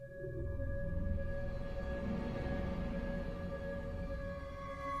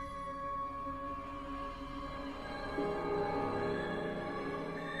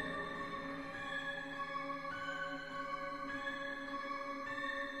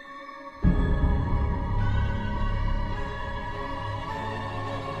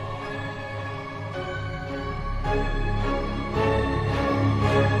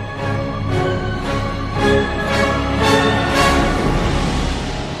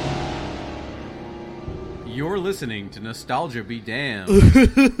You're listening to Nostalgia Be Damned.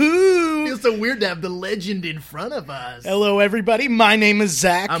 Feels so weird to have the legend in front of us. Hello, everybody. My name is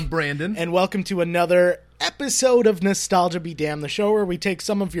Zach. I'm Brandon. And welcome to another episode of Nostalgia Be Damned, the show where we take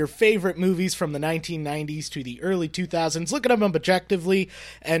some of your favorite movies from the 1990s to the early 2000s, look at them objectively,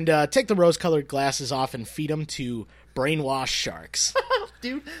 and take the rose-colored glasses off and feed them to brainwashed sharks.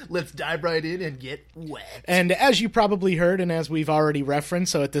 Dude, let's dive right in and get wet. And as you probably heard, and as we've already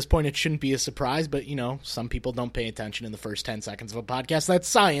referenced, so at this point it shouldn't be a surprise, but, you know, some people don't pay attention in the first 10 seconds of a podcast. That's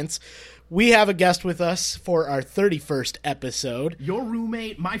science. We have a guest with us for our 31st episode. Your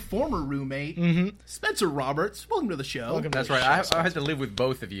roommate, my former roommate, Spencer Roberts. Welcome to the show. That's right. I had to live with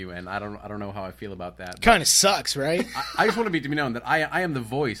both of you, and I don't know how I feel about that. Kind of sucks, right? I just want to be known that I am the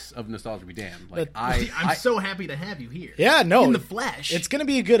voice of Nostalgia Be Damned. Like, I'm so happy to have you here. Yeah, no. In the flesh. It's going to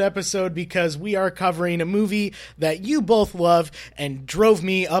be a good episode because we are covering a movie that you both love and drove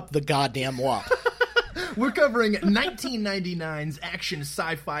me up the goddamn wall. We're covering 1999's action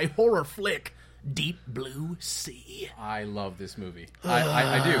sci-fi horror flick, Deep Blue Sea. I love this movie.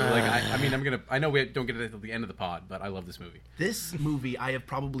 I do. Like, I know we don't get it until the end of the pod, but I love this movie. This movie I have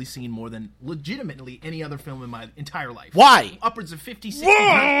probably seen more than legitimately any other film in my entire life. Why? Upwards of 50, 60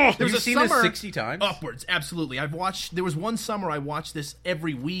 times. Have you seen this 60 times? Upwards, absolutely. There was one summer I watched this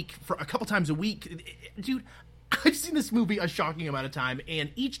every week, for a couple times a week. Dude, I've seen this movie a shocking amount of time,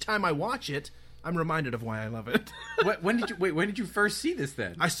 and each time I watch it, I'm reminded of why I love it. When did you first see this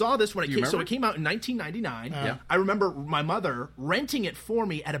then? I saw this when it came. So remember? it came out in 1999. Yeah. I remember my mother renting it for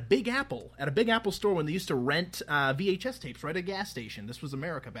me at a Big Apple store when they used to rent VHS tapes right at a gas station. This was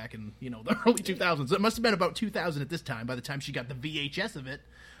America back in the early 2000s. It must have been about 2000 at this time. By the time she got the VHS of it,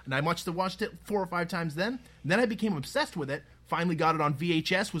 and I watched it 4 or 5 times then. And then I became obsessed with it. Finally got it on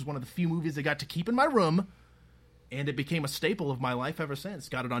VHS. Was one of the few movies I got to keep in my room. And it became a staple of my life ever since.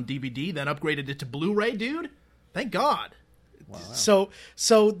 Got it on DVD, then upgraded it to Blu-ray, dude. Thank God. Wow.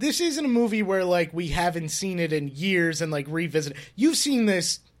 So this isn't a movie where, like, we haven't seen it in years and, like, revisit. You've seen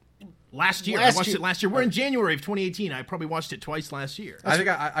this last year. I watched it last year. We're in January of 2018. I probably watched it twice last year. I think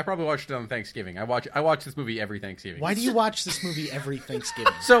I probably watched it on Thanksgiving. I watch this movie every Thanksgiving. Why do you watch this movie every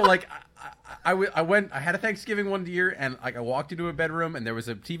Thanksgiving? So, like, I had a Thanksgiving one year, and like I walked into a bedroom, and there was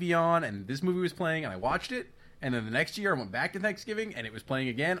a TV on, and this movie was playing, and I watched it. And then the next year, I went back to Thanksgiving, and it was playing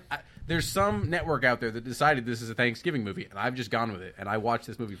again. There's some network out there that decided this is a Thanksgiving movie, and I've just gone with it. And I watch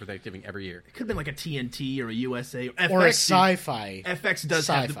this movie for Thanksgiving every year. It could have been like a TNT or a USA. FX, or a sci-fi. FX does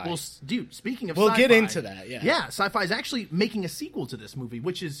sci-fi. have the... Well, dude, speaking of we'll sci-fi... We'll get into that, yeah. Yeah, sci-fi is actually making a sequel to this movie,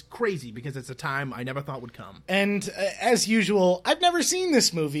 which is crazy because it's a time I never thought would come. And as usual, I've never seen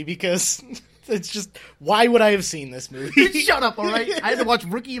this movie because... It's just, why would I have seen this movie? Shut up, all right? I had to watch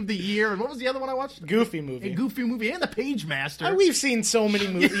Rookie of the Year, and what was the other one I watched? Goofy Movie. A Goofy Movie, and The Page Master. We've seen so many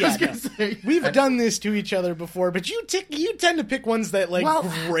movies. We've done this to each other before, but you tend to pick ones that, like,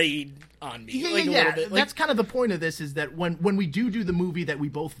 grade on me. Yeah, like, a little bit. That's kind of the point of this, is that when we do the movie that we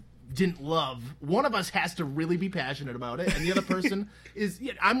both didn't love, one of us has to really be passionate about it, and the other person is...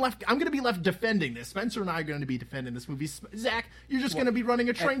 I'm going to be left defending this. Spencer and I are going to be defending this movie. Zach, you're just going to be running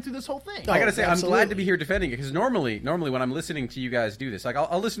a train through this whole thing. I gotta say, absolutely. I'm glad to be here defending it, because normally when I'm listening to you guys do this, like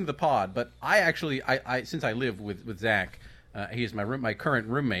I'll listen to the pod, but I since I live with Zach, he is my current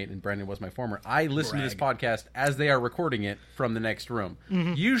roommate, and Brandon was my former. I listen to this podcast as they are recording it from the next room.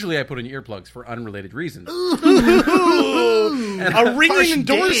 Mm-hmm. Usually I put in earplugs for unrelated reasons. A ringing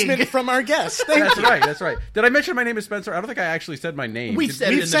endorsement from our guest. That's right. Did I mention my name is Spencer? I don't think I actually said my name. We've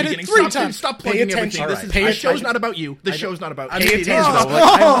said it in the beginning. 3 times. Stop plugging everything. Right. The show's not about you. The show's not about you. Pay attention.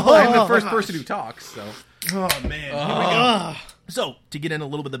 I'm the first person who talks, so... Oh, man. Here we go. So, to get in a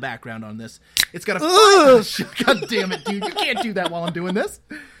little bit of the background on this, it's got a... God damn it, dude. You can't do that while I'm doing this.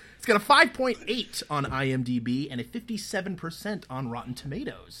 It's got a 5.8 on IMDb and a 57% on Rotten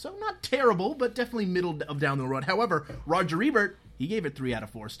Tomatoes. So, not terrible, but definitely middle of down the road. However, Roger Ebert, he gave it 3 out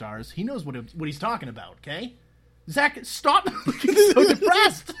of 4 stars. He knows what he's talking about, okay? Zach, stop looking so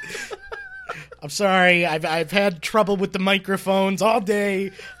depressed. I'm sorry. I've had trouble with the microphones all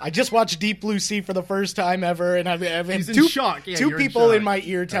day. I just watched Deep Blue Sea for the first time ever, and I've had two people in my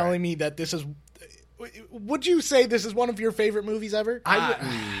ear telling me that this is... Would you say this is one of your favorite movies ever?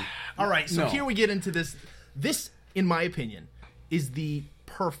 All right, so here we get into this. This, in my opinion, is the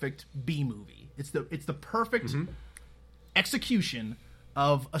perfect B movie. It's the perfect execution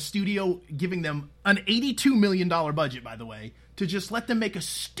of a studio giving them an $82 million budget, by the way, to just let them make a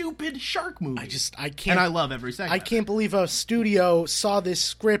stupid shark movie. I can't. And I love every second. I can't believe a studio saw this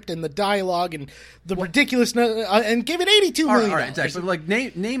script and the dialogue and the ridiculousness and gave it $82 million. All right, exactly. Like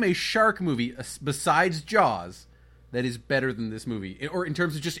name a shark movie besides Jaws that is better than this movie, or in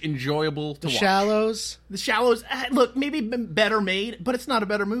terms of just enjoyable to watch? Shallows. The Shallows, look, maybe better made, but it's not a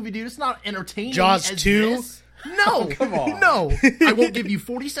better movie, dude. It's not entertaining. Jaws as 2? This. No, come on. No, I won't give you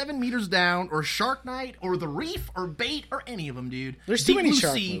 47 Meters Down or Shark Night or The Reef or Bait or any of them, dude. There's too Deep many Blue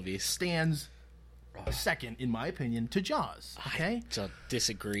shark Sea movies. Stands second, in my opinion, to Jaws. Okay, I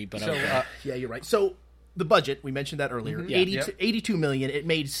disagree, but so okay. yeah, you're right. So the budget, we mentioned that earlier, 82 million. It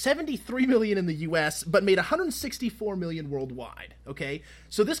made 73 million in the US, but made 164 million worldwide. Okay,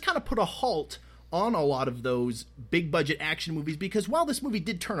 so this kind of put a halt on a lot of those big budget action movies, because while this movie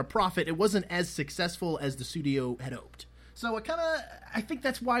did turn a profit, it wasn't as successful as the studio had hoped. So I think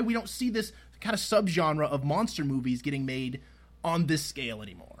that's why we don't see this kind of subgenre of monster movies getting made on this scale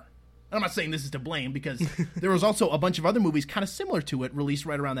anymore. And I'm not saying this is to blame, because there was also a bunch of other movies kind of similar to it released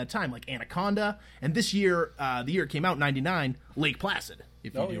right around that time, like Anaconda, and this year, the year it came out, 99, Lake Placid,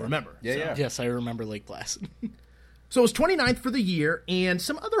 if you do remember. Yeah. Yes, I remember Lake Placid. So it was 29th for the year, and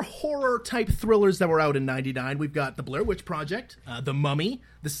some other horror-type thrillers that were out in 99. We've got The Blair Witch Project, The Mummy,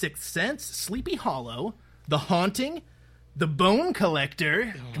 The Sixth Sense, Sleepy Hollow, The Haunting, The Bone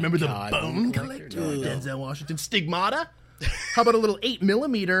Collector. Remember God, The Bone Collector? Denzel Washington. Stigmata. How about a little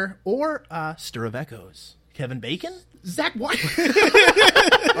 8mm or Stir of Echoes? Kevin Bacon? Zach White? All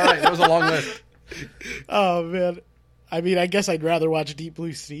right, that was a long list. Oh, man. I mean, I guess I'd rather watch Deep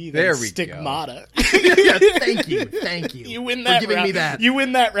Blue Sea than There we Stigmata. Yeah, thank you. You win that for giving round. me that. You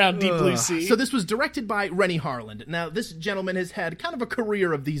win that round, Deep Blue Sea. So this was directed by Rennie Harland. Now, this gentleman has had kind of a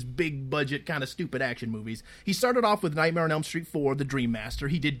career of these big budget, kind of stupid action movies. He started off with Nightmare on Elm Street 4, The Dream Master.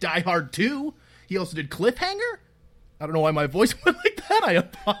 He did Die Hard 2. He also did Cliffhanger. I don't know why my voice went like that. I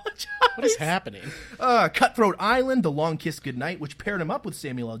apologize. What is happening? Cutthroat Island, The Long Kiss Goodnight, which paired him up with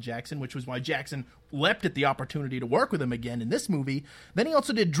Samuel L. Jackson, which was why Jackson leapt at the opportunity to work with him again in this movie. Then he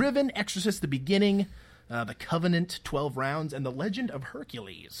also did Driven, Exorcist: The Beginning, The Covenant, 12 Rounds, and The Legend of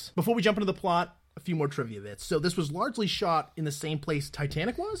Hercules. Before we jump into the plot, a few more trivia bits. So this was largely shot in the same place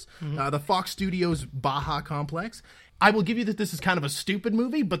Titanic was, the Fox Studios Baja complex. I will give you that this is kind of a stupid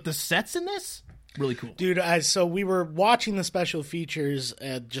movie, but the sets in this, really cool. Dude, so we were watching the special features,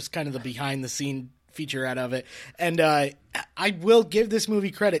 just kind of the behind-the-scene featurette of it, and I will give this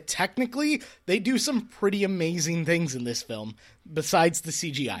movie credit. Technically, they do some pretty amazing things in this film, besides the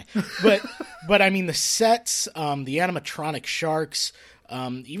CGI. But I mean, the sets, the animatronic sharks,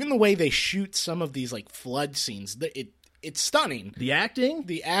 even the way they shoot some of these, like, flood scenes, it's stunning. The acting,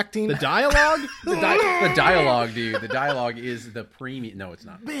 the dialogue, The dialogue, dude. The dialogue is the premium. No, it's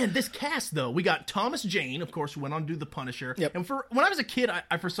not. Man, this cast, though, we got Thomas Jane, of course, who went on to do The Punisher. Yep. And when I was a kid,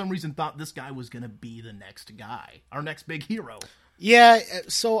 I for some reason thought this guy was going to be the next guy, our next big hero. Yeah,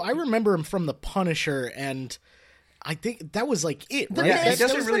 so I remember him from The Punisher, and I think that was like it, right? Yeah, he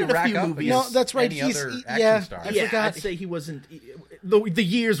doesn't really rack up movies. against No, that's right. any other action yeah, star. I forgot. I'd say he wasn't. The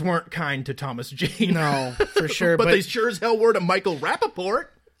years weren't kind to Thomas Jane. No, for sure. but they sure as hell were to Michael Rappaport.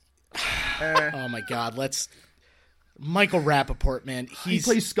 Oh my God, Michael Rappaport, man. He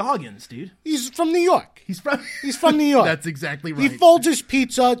plays Scoggins, dude. He's from New York. He's from New York. That's exactly right. He folds his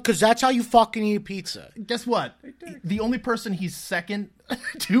pizza because that's how you fucking eat pizza. Guess what? The only person he's second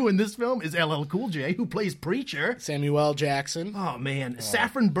to in this film is LL Cool J, who plays Preacher. Samuel L. Jackson. Oh, man.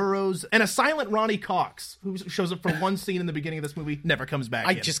 Saffron Burrows and a silent Ronnie Cox, who shows up for one scene in the beginning of this movie, never comes back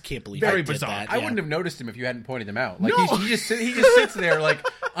I in. just can't believe Very I did bizarre. that. I yeah. wouldn't have noticed him if you hadn't pointed him out. Like No. he just sits there like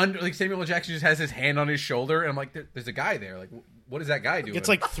Samuel L. Jackson just has his hand on his shoulder, and I'm like, there's a guy there. Like, what is that guy doing? It's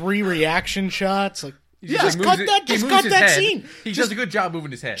like 3 reaction shots. Like, Just cut that scene. He does a good job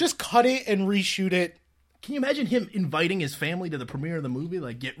moving his head. Just cut it and reshoot it. Can you imagine him inviting his family to the premiere of the movie?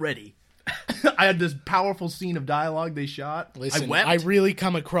 Like, get ready. I had this powerful scene of dialogue they shot. Listen, I wept. I really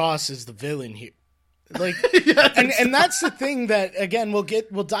come across as the villain here. Like, and that's the thing that, again,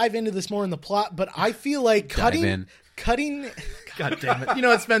 we'll dive into this more in the plot, but I feel like cutting. God damn it! You know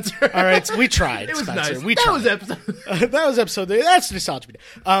what, Spencer? All right, so we tried. It was Spencer. nice. We that tried. was episode. That was episode. That's nostalgia.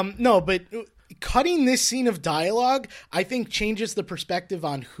 No, but cutting this scene of dialogue, I think, changes the perspective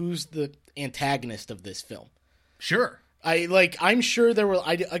on who's the antagonist of this film. Sure. I'm sure there were.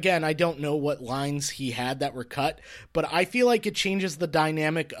 I don't know what lines he had that were cut, but I feel like it changes the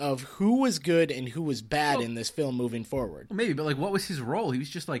dynamic of who was good and who was bad in this film moving forward. Well, maybe, but like, what was his role? He was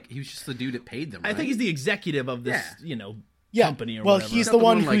just the dude that paid them. I right? think he's the executive of this, company or well, whatever. he's Not the the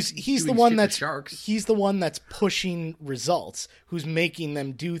one one, like, who's he's the doing one shit to that's sharks. he's the one that's pushing results, who's making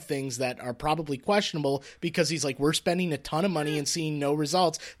them do things that are probably questionable because he's like, we're spending a ton of money and seeing no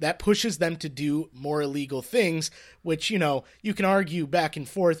results. That pushes them to do more illegal things, which, you can argue back and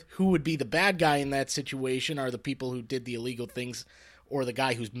forth who would be the bad guy in that situation. Are the people who did the illegal things or the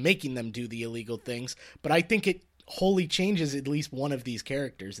guy who's making them do the illegal things? But I think wholly changes at least one of these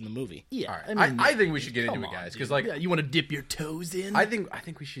characters in the movie. Yeah, right. I think we should get into it, guys, because you want to dip your toes in. I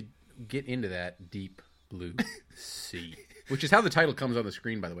think we should get into that deep blue sea, which is how the title comes on the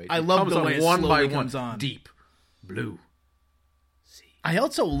screen. By the way, I love the way it slowly comes on. Deep blue. I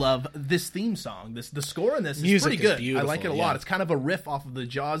also love this theme song. The score in this is pretty good. I like it a lot. It's kind of a riff off of the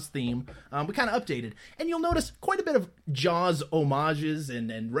Jaws theme. We kind of updated, and you'll notice quite a bit of Jaws homages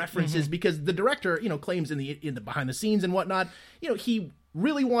and references because the director, claims in the behind the scenes and whatnot, he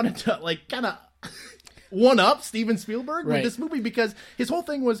really wanted to kind of one up Steven Spielberg with this movie because his whole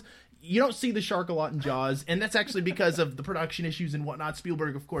thing was. You don't see the shark a lot in Jaws, and that's actually because of the production issues and whatnot.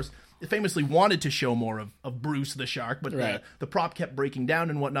 Spielberg, of course, famously wanted to show more of Bruce the shark, but the prop kept breaking down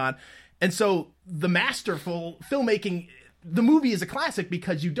and whatnot. And so the masterful filmmaking, the movie is a classic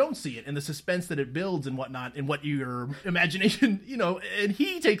because you don't see it, and the suspense that it builds and whatnot, and what your imagination, and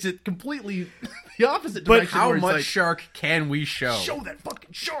he takes it completely the opposite direction. But how much shark can we show? Show that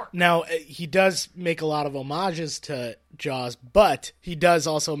fucking shark! Now, he does make a lot of homages to Jaws, but he does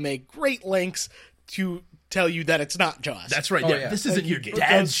also make great lengths to tell you that it's not Jaws. That's right. This isn't your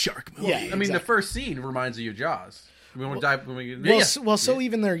dad's shark movie. Yeah, I mean, the first scene reminds you of Jaws. We want to dive when we get... So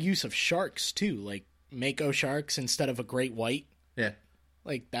even their use of sharks, too, like Mako sharks instead of a great white. Yeah.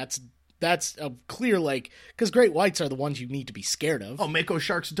 Like, that's a clear, because great whites are the ones you need to be scared of. Oh, Mako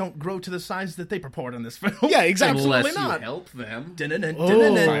sharks don't grow to the size that they purport in this film. Yeah, exactly. Unless you help them.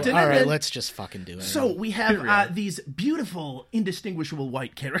 All right, let's just fucking do it. So we have these beautiful, indistinguishable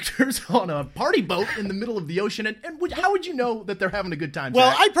white characters on a party boat in the middle of the ocean. And how would you know that they're having a good time,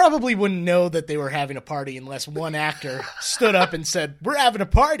 Well, Jack? I probably wouldn't know that they were having a party unless one actor stood up and said, "We're having a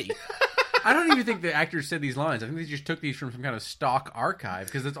party." I don't even think the actors said these lines. I think they just took these from some kind of stock archive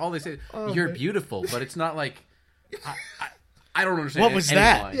because that's all they said. You're beautiful, but it's not like I don't understand. What was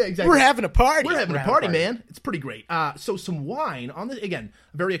that? Line. Yeah, exactly. We're having a party. We're having a party, man. It's pretty great. So some wine on a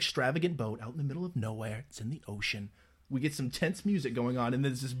very extravagant boat out in the middle of nowhere. It's in the ocean. We get some tense music going on, and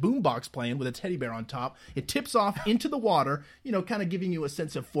there's this boombox playing with a teddy bear on top. It tips off into the water, kind of giving you a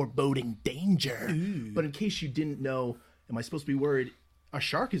sense of foreboding danger. Ooh. But in case you didn't know, am I supposed to be worried? A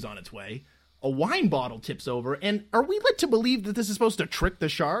shark is on its way. A wine bottle tips over, and are we led to believe that this is supposed to trick the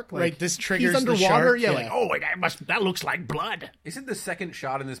shark? Right, this triggers he's underwater. The shark. Yeah, that looks like blood. Isn't the second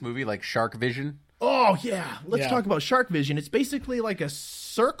shot in this movie like shark vision? Oh, yeah. Let's talk about shark vision. It's basically like a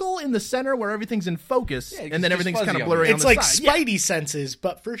circle in the center where everything's in focus, and then everything's kind of blurry on the side. It's like Spidey senses,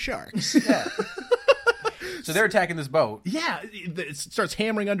 but for sharks. Yeah. So they're attacking this boat. Yeah, it starts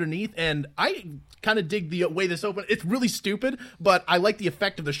hammering underneath, and I kind of dig the way this opens. It's really stupid, but I like the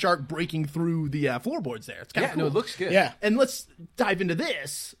effect of the shark breaking through the floorboards there. It's kind of cool. No, it looks good. Yeah. And let's dive into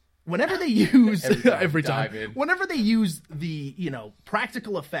this. Whenever they use whenever they use the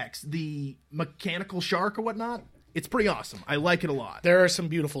practical effects, the mechanical shark or whatnot, it's pretty awesome. I like it a lot. There are some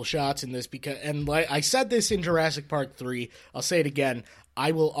beautiful shots in this and like I said this in Jurassic Park 3, I'll say it again.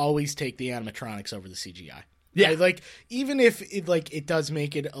 I will always take the animatronics over the CGI. Yeah, even if it does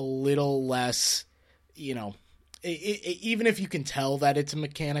make it a little less, even if you can tell that it's a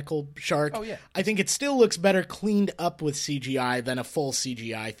mechanical shark, I think it still looks better cleaned up with CGI than a full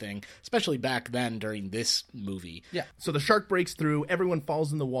CGI thing, especially back then during this movie. Yeah. So the shark breaks through, everyone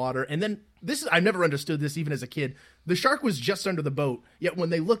falls in the water, and then I've never understood this even as a kid. The shark was just under the boat, yet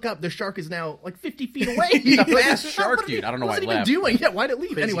when they look up, the shark is now 50 feet away. Fast shark, dude. I don't know why it left. What's it even doing? Yeah, why'd it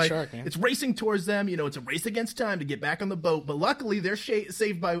leave? Crazy anyway, shark, man. It's racing towards them. It's a race against time to get back on the boat. But luckily, they're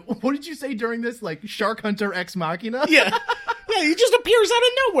saved by, what did you say during this? Shark Hunter Ex Machina? Yeah. Yeah, he just appears out of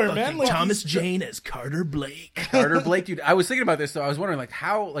nowhere, man. Thomas Jane as Carter Blake. Carter Blake, dude. I was thinking about this, though. I was wondering,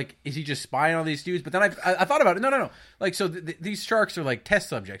 how, is he just spying on these dudes? But then I thought about it. No. So these sharks are test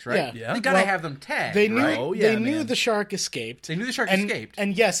subjects, right? Yeah. They gotta have them tagged. They knew. Right? They knew the shark escaped. They knew the shark escaped.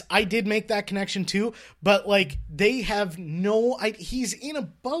 And yes, I did make that connection too. But they have no. He's in a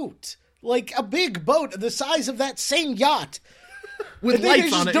boat, a big boat the size of that same yacht. With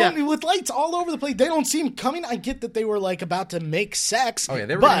lights on it, with lights all over the place. They don't see him coming. I get that they were about to make sex. Oh yeah,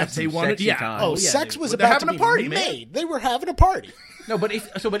 they were. But they wanted. Time. Sex was about to be party, made. Man. They were having a party. No, but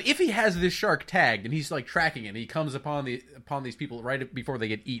if he has this shark tagged and he's tracking it, and he comes upon these people right before they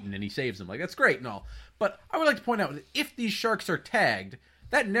get eaten, and he saves them, that's great and all. But I would like to point out that if these sharks are tagged,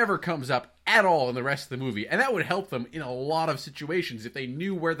 that never comes up at all in the rest of the movie, and that would help them in a lot of situations if they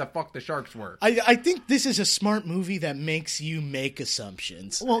knew where the fuck the sharks were. I think this is a smart movie that makes you make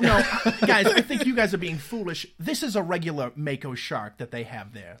assumptions. Well, no, guys, I think you guys are being foolish. This is a regular Mako shark that they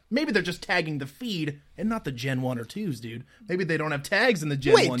have there. Maybe they're just tagging the feed and not the Gen 1 or 2s, dude. Maybe they don't have tags in the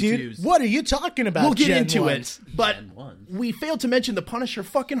Gen 1 dude, 2s. What are you talking about? We'll get Gen into 1s? it, but we failed to mention the Punisher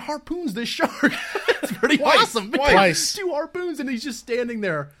fucking harpoons this shark. It's pretty awesome. Twice. 2 harpoons, and he's just standing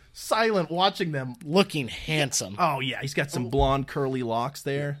there silent, watching them. Looking handsome. Oh, yeah, he's got some blonde, curly locks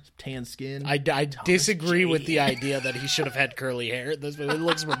there, tan skin. I disagree with the idea that he should have had curly hair. It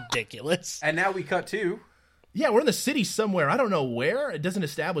looks ridiculous. And now we cut to... Yeah, we're in the city somewhere. I don't know where. It doesn't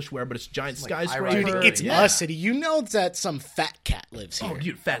establish where, but it's a giant skyscraper. Dude, it's a city. You know that some fat cat lives here. Oh,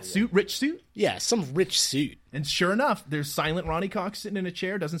 dude, fat suit, rich suit? Yeah, some rich suit. And sure enough, there's silent Ronnie Cox sitting in a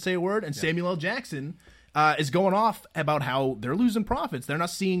chair, doesn't say a word, and Samuel L. Jackson is going off about how they're losing profits. They're not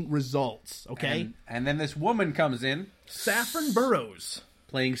seeing results, okay? And then this woman comes in. Saffron Burrows.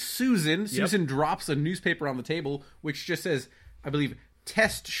 Playing Susan. Susan drops a newspaper on the table, which just says, I believe,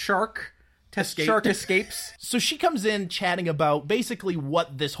 Test Shark escapes. So she comes in chatting about basically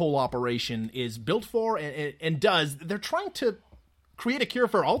what this whole operation is built for and does. They're trying to create a cure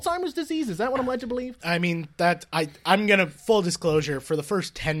for Alzheimer's disease? Is that what I'm led to believe? I mean, I'm going to, full disclosure, for the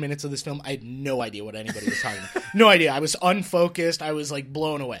first 10 minutes of this film, I had no idea what anybody was talking about. No idea. I was unfocused. I was, like,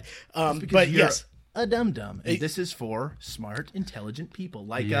 blown away. But yes. A dum-dum. And this is for smart, intelligent people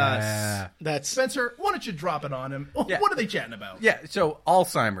like us. That's Spencer, why don't you drop it on him? Yeah. What are they chatting about? Yeah, so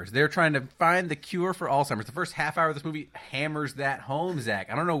Alzheimer's. They're trying to find the cure for Alzheimer's. The first half hour of this movie hammers that home, Zach.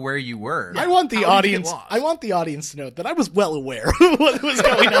 I don't know where you were. I want the audience to know that I was well aware of what was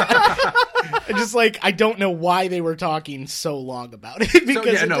going on. I just, I don't know why they were talking so long about it.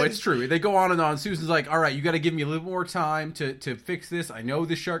 Because it's true. They go on and on. Susan's like, all right, you got to give me a little more time to fix this. I know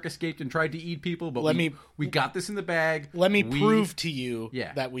the shark escaped and tried to eat people, but we got this in the bag. Let me prove to you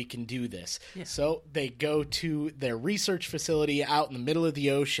that we can do this. Yeah. So they go to their research facility out in the middle of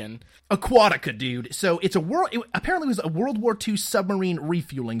the ocean. Aquatica, dude. So it's apparently it was a World War II submarine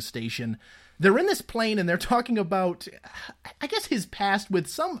refueling station. They're in this plane and they're talking about, I guess, his past with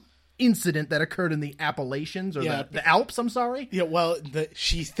some incident that occurred in the Appalachians or the Alps, I'm sorry. Yeah, well,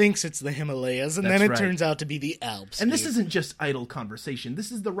 she thinks it's the Himalayas, and then it turns out to be the Alps. And this isn't just idle conversation.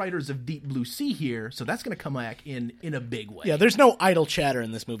 This is the writers of Deep Blue Sea here, so that's going to come back in a big way. Yeah, there's no idle chatter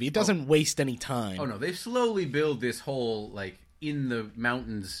in this movie. It doesn't waste any time. Oh, no, they slowly build this whole, in the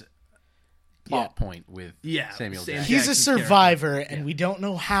mountains plot point with Samuel Jackson. He's a survivor, and we don't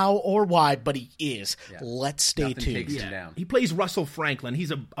know how or why, but he is. Yeah. Let's stay tuned. Takes him down. He plays Russell Franklin.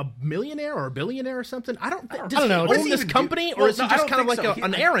 He's a millionaire or a billionaire or something. I don't know. Does he own this company, or is he just kind of like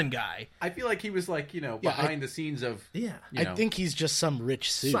an errand guy? I feel like he was behind the scenes of... Yeah. I think he's just some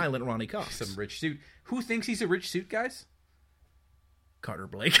rich suit. Silent Ronnie Cox. Some rich suit. Who thinks he's a rich suit, guys? Carter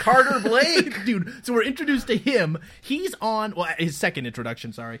Blake. Dude, so we're introduced to him. He's on, his second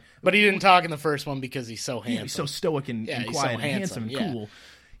introduction, sorry. But he didn't talk in the first one because he's so handsome. He's so stoic and quiet and handsome and cool.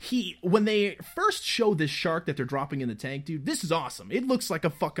 When they first show this shark that they're dropping in the tank, dude, this is awesome. It looks like a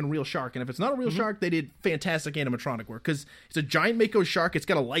fucking real shark. And if it's not a real shark, they did fantastic animatronic work. Because it's a giant Mako shark. It's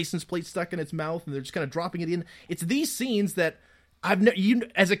got a license plate stuck in its mouth, and they're just kind of dropping it in. It's these scenes that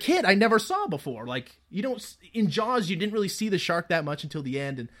as a kid, I never saw before. In Jaws, you didn't really see the shark that much until the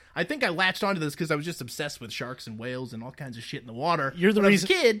end, and I think I latched onto this because I was just obsessed with sharks and whales and all kinds of shit in the water. You're the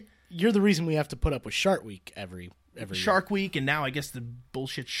reason we have to put up with Shark Week every Shark Week, and now I guess the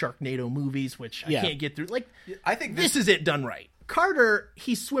bullshit Sharknado movies, which I can't get through. I think this is it done right. Carter,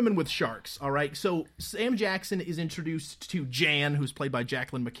 he's swimming with sharks, all right? So Sam Jackson is introduced to Jan, who's played by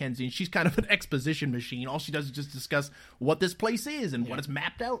Jacqueline McKenzie, and she's kind of an exposition machine. All she does is just discuss what this place is and what it's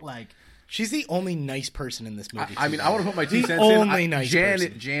mapped out like. She's the only nice person in this movie. I want to put my 2 cents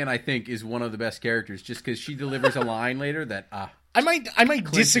in. Jan, I think, is one of the best characters, just because she delivers a line later that... I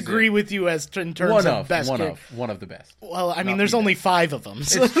might disagree with you in terms of best. One of the best. Well, there's only 5 of them.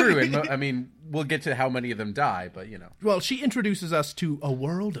 It's true, and we'll get to how many of them die, but Well, she introduces us to a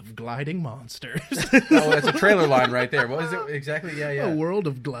world of gliding monsters. That's a trailer line right there. What is it exactly? Yeah. A world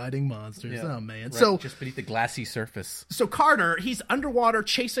of gliding monsters. Yeah. Oh man! Right, so just beneath the glassy surface. So Carter, he's underwater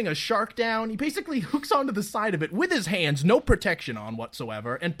chasing a shark down. He basically hooks onto the side of it with his hands, no protection on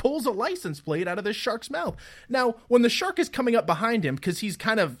whatsoever, and pulls a license plate out of this shark's mouth. Now, when the shark is coming up behind him, because he's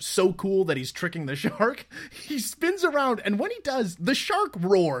kind of so cool that he's tricking the shark, he spins around, and when he does, the shark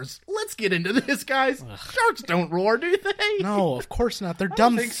roars. Let's get into this this, guys? Sharks don't roar, do they? No, of course not. They're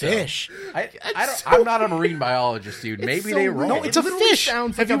dumb fish. So. I'm not a marine biologist, dude. Maybe they roar. No, it's a fish.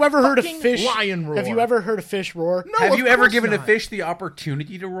 Have you ever heard a fish lion roar? Have you ever heard a fish roar? No, have you ever given a fish the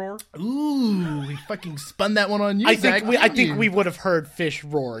opportunity to roar? Ooh, we fucking spun that one on you, I Zach, think we would have heard fish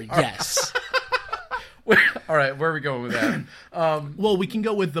roar, yes. All right, where are we going with that? Well, we can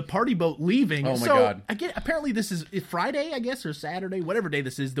go with the party boat leaving. Oh my God! Again, apparently this is Friday, I guess, or Saturday, whatever day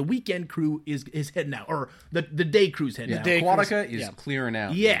this is. The weekend crew is heading out, or the day crew's heading out. Aquatica is clearing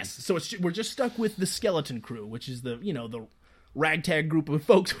out. Yes, so we're just stuck with the skeleton crew, which is the ragtag group of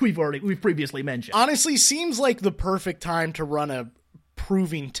folks we've previously mentioned. Honestly, seems like the perfect time to run a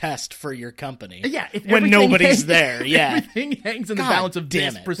proving test for your company. Yeah, when nobody's there. Yeah, everything hangs in the balance of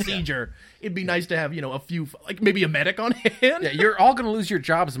this procedure. It'd be nice to have a few, like maybe a medic on hand. Yeah, you're all going to lose your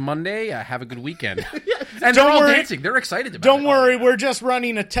jobs Monday. Have a good weekend. And they're all dancing. They're excited about it. Don't worry, we're just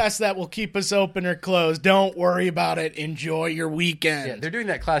running a test that will keep us open or closed. Don't worry about it. Enjoy your weekend. Yeah, they're doing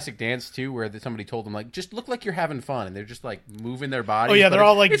that classic dance too, where somebody told them like, just look like you're having fun, and they're just like moving their bodies. Oh yeah, they're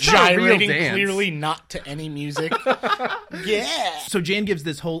all like gyrating, clearly not to any music. Yeah. So Jan gives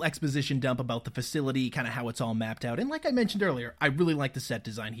this whole exposition dump about the facility, kind of how it's all mapped out, and like I mentioned earlier, I really like the set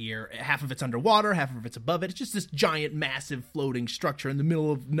design here. Half of it's underwater, half of it's above it. It's just this giant, massive, floating structure in the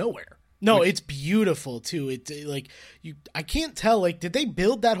middle of nowhere. No, it's beautiful too. It's like I can't tell. Like, did they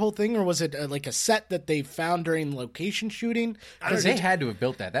build that whole thing, or was it like a set that they found during location shooting? They had to have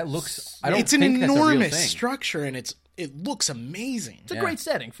built that. That looks. It's an enormous structure, and it looks amazing. It's a great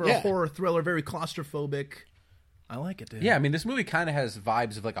setting for a horror thriller, very claustrophobic. I like it, dude. Yeah, I mean, this movie kind of has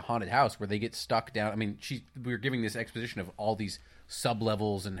vibes of like a haunted house where they get stuck down. I mean, we were giving this exposition of all these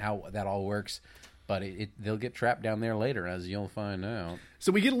sub-levels and how that all works, but they'll get trapped down there later, as you'll find out.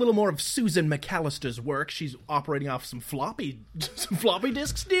 So we get a little more of Susan McAllister's work. She's operating off some floppy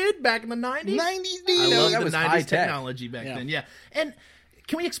disks, dude, back in the 90s. 90s, dude. I love that the was 90s technology back then, yeah. And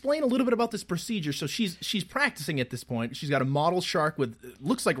can we explain a little bit about this procedure? So she's practicing at this point. She's got a model shark with,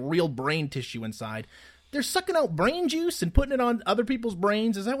 looks like real brain tissue inside. They're sucking out brain juice and putting it on other people's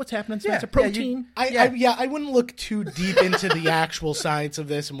brains. Is that what's happening? It's a protein. I wouldn't look too deep into the actual science of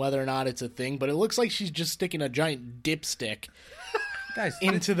this and whether or not it's a thing, but it looks like she's just sticking a giant dipstick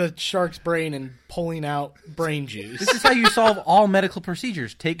into the shark's brain and pulling out brain juice. This is how you solve all medical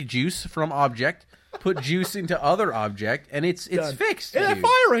procedures. Take juice from object, put juice into other object, and it's fixed. They're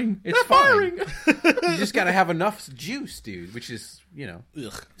firing. It's firing. You just got to have enough juice, dude, which is,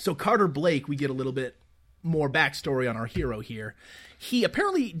 Ugh. So Carter Blake, we get a little bit more backstory on our hero here. He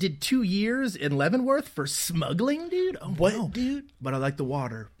apparently did 2 years in Leavenworth for smuggling, dude. Oh, what, no. dude? But I like the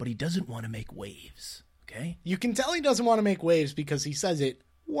water, but he doesn't want to make waves. Okay? You can tell he doesn't want to make waves because he says it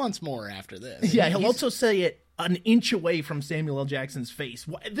once more after this. Yeah, he'll also say it an inch away from Samuel L. Jackson's face.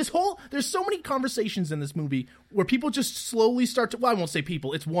 There's so many conversations in this movie where people just slowly start to, well, I won't say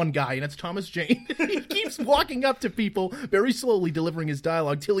people, it's one guy, and it's Thomas Jane. He keeps walking up to people, very slowly delivering his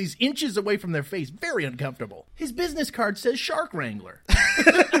dialogue, till he's inches away from their face. Very uncomfortable. His business card says Shark Wrangler.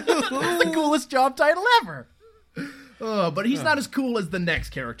 That's the coolest job title ever. But he's not as cool as the next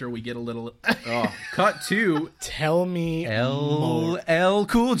character. We get a little... cut to... Tell me LL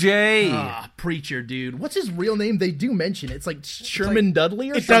Cool J. Preacher, dude. What's his real name? They do mention it. It's like Sherman Dudley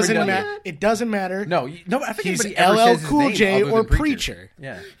or something. It doesn't matter. No, I think he's LL Cool J or Preacher.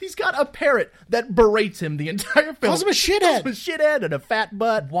 Yeah. He's got a parrot that berates him the entire film. Calls him a shithead. Calls him a shithead and a fat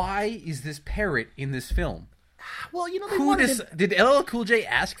butt. Why is this parrot in this film? Well, did LL Cool J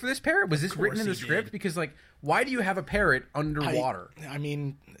ask for this parrot? Was this written in the script? Because, like, why do you have a parrot underwater? I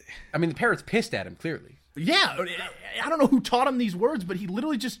mean, the parrot's pissed at him, clearly. Yeah, I don't know who taught him these words, but he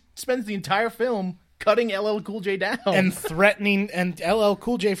literally just spends the entire film cutting LL Cool J down. And threatening, and LL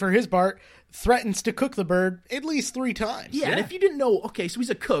Cool J, for his part, threatens to cook the bird at least 3 times. Yeah, and if you didn't know, okay, so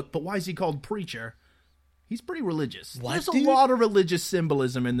he's a cook, but why is he called Preacher? He's pretty religious. There's a lot of religious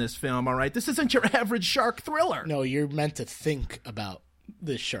symbolism in this film, all right? This isn't your average shark thriller. No, you're meant to think about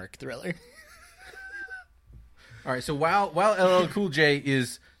this shark thriller. All right, so while LL Cool J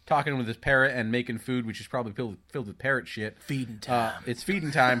is talking with his parrot and making food, which is probably filled with parrot shit. Feeding time. It's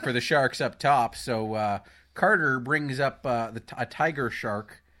feeding time for the sharks up top, so Carter brings up a tiger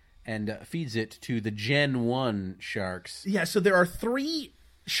shark and feeds it to the Gen 1 sharks. Yeah, so there are 3...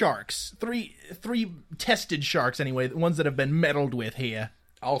 sharks, three tested sharks anyway, the ones that have been meddled with here.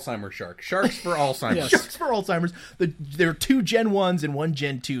 Alzheimer's sharks for Alzheimer's. Yes. Sharks for Alzheimer's. There are 2 Gen 1s and 1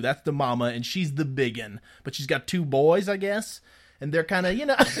 Gen 2. That's the mama, and she's the biggin. But she's got 2 boys, I guess. and they're kind of,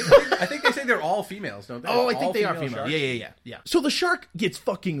 I think they say they're all females, don't they? Oh, I think they are female. Yeah. So the shark gets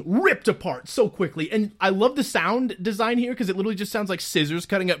fucking ripped apart so quickly, and I love the sound design here because it literally just sounds like scissors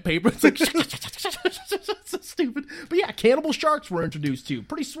cutting up paper. It's like so stupid. But yeah, cannibal sharks were introduced to.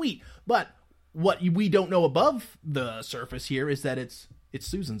 Pretty sweet. But what we don't know above the surface here is that it's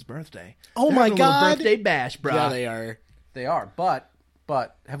Susan's birthday. Oh my God! Birthday bash, bro. Yeah, they are. They are, but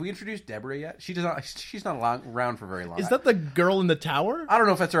have we introduced Deborah yet? She's not around for very long. Is that the girl in the tower? I don't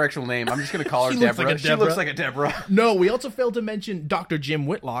know if that's her actual name. I'm just going to call her Deborah. She looks like a Deborah. No, we also failed to mention Dr. Jim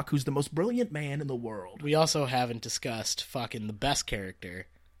Whitlock, who's the most brilliant man in the world. We also haven't discussed fucking the best character.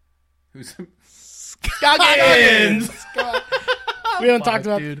 Who's Scoggins! We haven't talked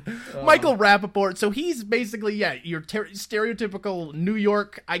about Michael Rappaport. So he's basically, your stereotypical New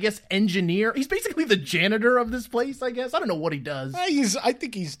York, I guess, engineer. He's basically the janitor of this place, I guess. I don't know what he does. I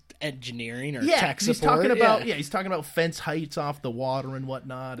think he's engineering or tech support. He's talking about fence heights off the water and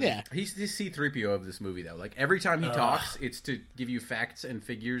whatnot. Yeah. He's the C-3PO of this movie, though. Like, every time he talks, it's to give you facts and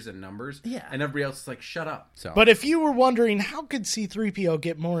figures and numbers. Yeah. And everybody else is like, shut up. So. But if you were wondering, how could C-3PO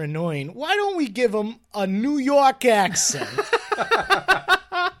get more annoying? Why don't we give him a New York accent?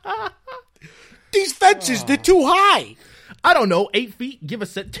 These fences, they're too high. I don't know, 8 feet. Give a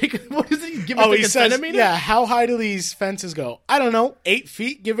what is it? Give or take a centimeter? Yeah, how high do these fences go? I don't know, 8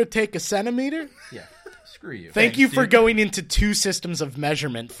 feet, give or take a centimeter? Yeah, screw you. Thank you for going into 2 systems of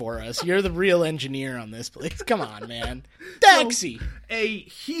measurement for us. You're the real engineer on this place. Come on, man. Taxi. So, a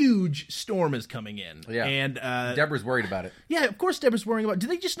huge storm is coming in. Yeah. And Deborah's worried about it. Yeah, of course Deborah's worrying about it. Did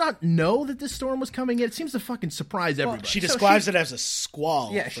they just not know that this storm was coming in? It seems to fucking surprise everybody. She describes it as a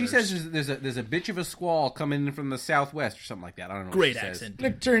squall. Yeah, she says there's a bitch of a squall coming in from the southwest or something like that. I don't know. Great accent. And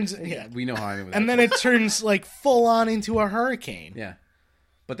it turns, we know how I am with and then it turns like full on into a hurricane. Yeah.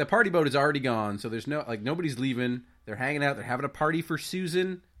 But the party boat is already gone, so there's nobody's leaving. They're hanging out. They're having a party for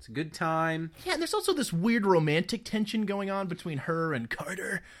Susan. It's a good time. Yeah, and there's also this weird romantic tension going on between her and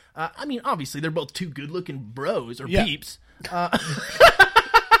Carter. I mean, obviously, they're both two good-looking bros or peeps. Yeah,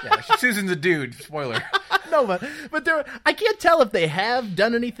 Susan's a dude. Spoiler. No, but I can't tell if they have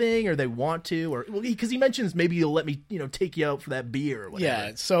done anything or they want to, or because he mentions maybe you'll let me, take you out for that beer or whatever.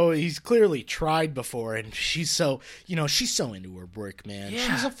 Yeah, so he's clearly tried before, and she's so into her work, man.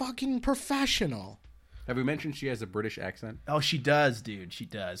 Yeah. She's a fucking professional. Have we mentioned she has a British accent? Oh, she does, dude. She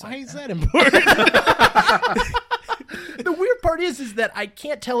does. Why is that important? The weird part is that I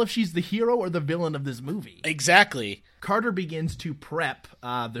can't tell if she's the hero or the villain of this movie. Exactly. Carter begins to prep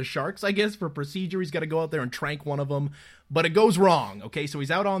the sharks, I guess, for procedure. He's got to go out there and trank one of them, but it goes wrong. Okay, so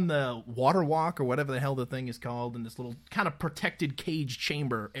he's out on the water walk or whatever the hell the thing is called in this little kind of protected cage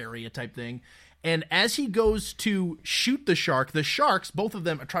chamber area type thing. And as he goes to shoot the sharks, both of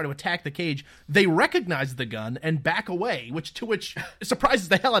them try to attack the cage. They recognize the gun and back away, which surprises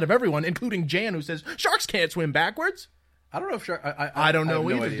the hell out of everyone, including Jan, who says, "Sharks can't swim backwards." I don't know if sharks... I don't know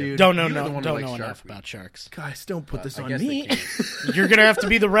either, dude. Don't know enough about sharks. Guys, don't put this on me. You're going to have to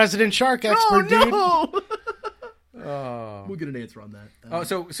be the resident shark expert, dude. No! We'll get an answer on that.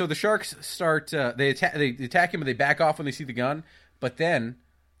 So the sharks start... they attack him and they back off when they see the gun, but then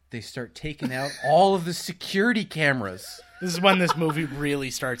they start taking out all of the security cameras. This is when this movie really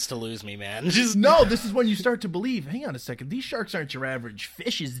starts to lose me, man. No, this is when you start to believe, hang on a second, these sharks aren't your average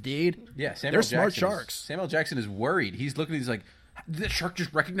fishes, dude. Yeah, they're smart sharks. Samuel Jackson is worried. He's looking, he's like, did that shark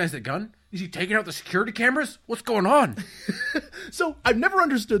just recognize the gun? Is he taking out the security cameras? What's going on? So, I've never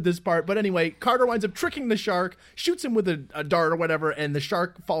understood this part, but anyway, Carter winds up tricking the shark, shoots him with a dart or whatever, and the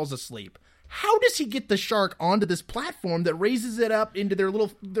shark falls asleep. How does he get the shark onto this platform that raises it up into their little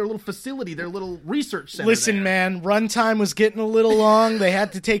facility, their little research center? Listen, man, runtime was getting a little long. They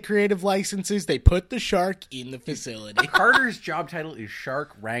had to take creative licenses. They put the shark in the facility. Carter's job title is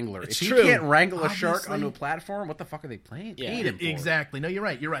Shark Wrangler. If true. he can't wrangle a shark onto a platform, what the fuck are they paying him for? Exactly. No, you're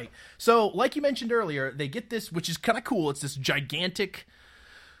right. So, like you mentioned earlier, they get this, which is kind of cool. It's this gigantic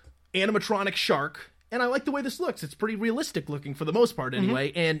animatronic shark. And I like the way this looks. It's pretty realistic looking for the most part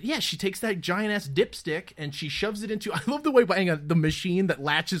anyway. Mm-hmm. And yeah, she takes that giant-ass dipstick and she shoves it into... I love the way the machine that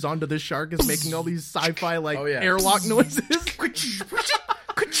latches onto this shark is making all these sci-fi airlock noises. He's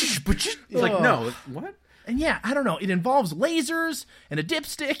like, no, what? And yeah, I don't know. It involves lasers and a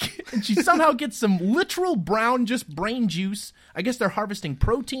dipstick, and she somehow gets some literal brown just brain juice. I guess they're harvesting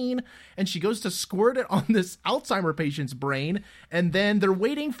protein, and she goes to squirt it on this Alzheimer patient's brain, and then they're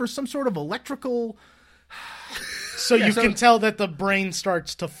waiting for some sort of electrical... So you can tell that the brain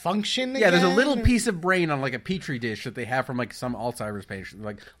starts to function again? Yeah, there's a little piece of brain on like a petri dish that they have from like some Alzheimer's patient.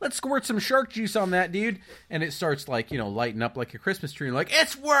 They're like, let's squirt some shark juice on that, dude. And it starts like, lighting up like a Christmas tree. And like,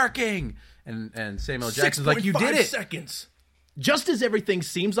 it's working! And Samuel Jackson's like, you did it! 6.5 seconds. Just as everything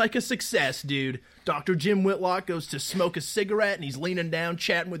seems like a success, dude, Dr. Jim Whitlock goes to smoke a cigarette and he's leaning down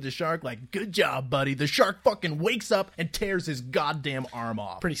chatting with the shark like, good job, buddy. The shark fucking wakes up and tears his goddamn arm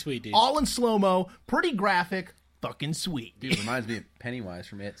off. Pretty sweet, dude. All in slow-mo, pretty graphic, fucking sweet. Dude, reminds me of Pennywise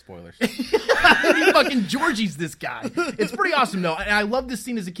from It. Spoilers. He fucking Georgie's this guy. It's pretty awesome, though. And I love this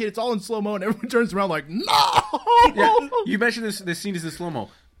scene as a kid. It's all in slow-mo and everyone turns around like, no! Yeah, you mentioned this scene is in slow-mo.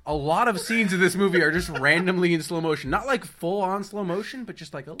 A lot of scenes of this movie are just randomly in slow motion. Not like full-on slow motion, but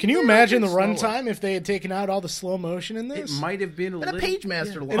just like a Can you imagine the runtime if they had taken out all the slow motion in this? It might have been a little... Page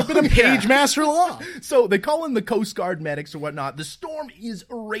Master Law. It'd have been a Page Master Law. So they call in the Coast Guard medics or whatnot. The storm is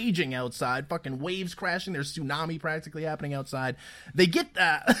raging outside. Fucking waves crashing. There's tsunami practically happening outside. They get...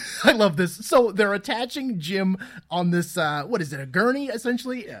 I love this. So they're attaching Jim on this... what is it? A gurney,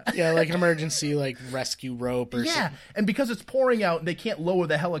 essentially? Yeah, like an emergency rescue rope or something. And because it's pouring out, they can't lower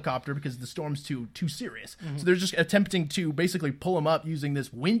the helicopter because the storm's too serious. Mm-hmm. So they're just attempting to basically pull him up using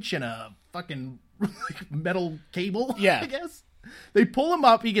this winch and a fucking metal cable, I guess. They pull him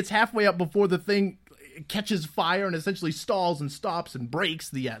up. He gets halfway up before the thing catches fire and essentially stalls and stops and breaks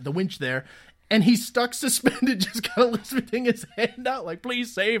the winch there. And he's stuck suspended, just kind of lifting his hand out like,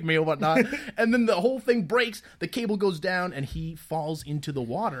 please save me or whatnot. And then the whole thing breaks, the cable goes down, and he falls into the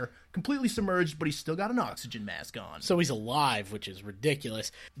water, completely submerged, but he's still got an oxygen mask on. So he's alive, which is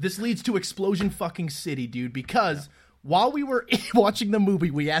ridiculous. This leads to Explosion fucking City, dude, because... While we were watching the movie,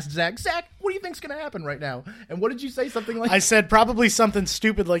 we asked Zach, what do you think's going to happen right now? And what did you say? Something like... I said probably something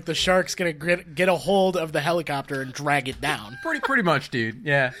stupid like the shark's going to get a hold of the helicopter and drag it down. Pretty much, dude.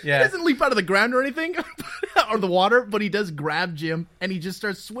 Yeah. He doesn't leap out of the ground or anything, or the water, but he does grab Jim, and he just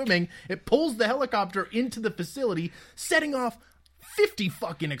starts swimming. It pulls the helicopter into the facility, setting off 50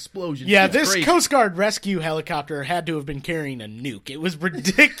 fucking explosions. Yeah, this crazy. Coast Guard rescue helicopter had to have been carrying a nuke. It was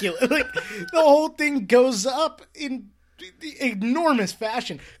ridiculous. The whole thing goes up in enormous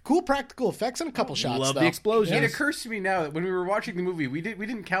fashion. Cool practical effects and a couple shots. Love the explosions. It occurs to me now that when we were watching the movie, we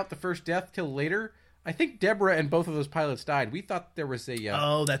didn't count the first death till later. I think Deborah and both of those pilots died. We thought there was an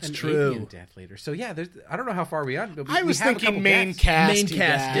alien death later. So yeah, I don't know how far we are. I was thinking main cast.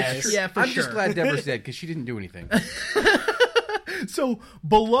 Yeah, for I'm sure. just glad Deborah's dead because she didn't do anything. So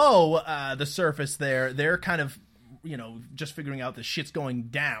below the surface there, they're kind of, just figuring out the shit's going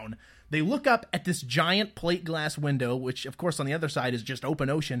down. They look up at this giant plate glass window, which, of course, on the other side is just open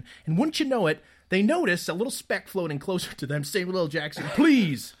ocean. And wouldn't you know it, they notice a little speck floating closer to them. Samuel L. Jackson,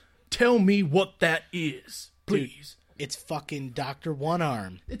 please tell me what that is. Please. Dude, it's fucking Dr. One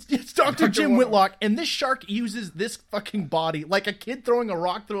Arm. It's Dr. Jim Whitlock, and this shark uses this fucking body like a kid throwing a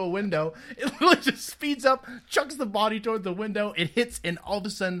rock through a window. It literally just speeds up, chucks the body toward the window, it hits, and all of a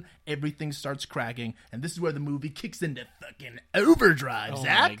sudden, everything starts cracking. And this is where the movie kicks into fucking overdrive,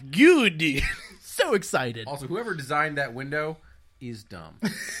 Zach. My God, dude. So excited. Also, whoever designed that window is dumb.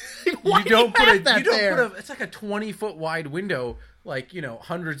 Why you don't put there? It's like a 20-foot wide window,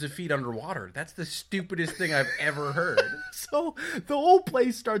 hundreds of feet underwater. That's the stupidest thing I've ever heard. So the whole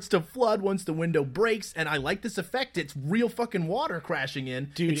place starts to flood once the window breaks, and I like this effect. It's real fucking water crashing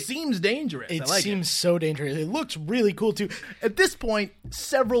in. Dude, it seems dangerous. It seems so dangerous. It looks really cool, too. At this point,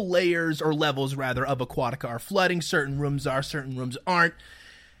 several layers, or levels, rather, of Aquatica are flooding. Certain rooms are, certain rooms aren't.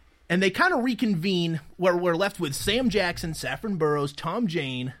 And they kind of reconvene where we're left with Sam Jackson, Saffron Burrows, Tom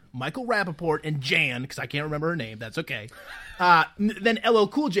Jane, Michael Rappaport, and Jan, because I can't remember her name. That's okay. Then LL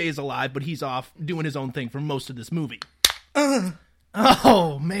Cool J is alive, but he's off doing his own thing for most of this movie.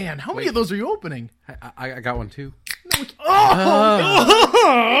 Oh, man. How many of those are you opening? I got one, too. No, you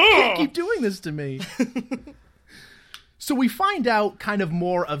can't keep doing this to me. So we find out kind of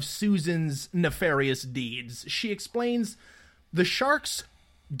more of Susan's nefarious deeds. She explains the sharks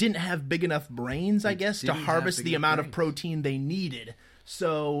didn't have big enough brains, I guess, to harvest the amount of protein they needed.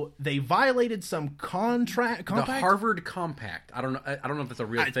 So they violated some compact. The Harvard Compact. I don't know if that's a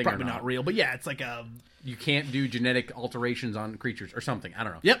real thing or not. It's probably not real, but yeah, it's like a... You can't do genetic alterations on creatures or something. I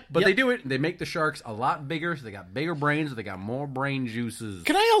don't know. Yep. But they do it. They make the sharks a lot bigger, so they got bigger brains, so they got more brain juices.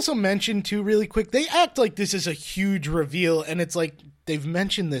 Can I also mention, too, really quick, they act like this is a huge reveal, and it's like they've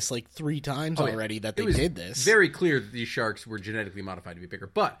mentioned this 3 times already that they did this. Very clear that these sharks were genetically modified to be bigger.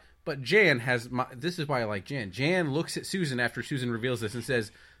 But Jan has... this is why I like Jan. Jan looks at Susan after Susan reveals this and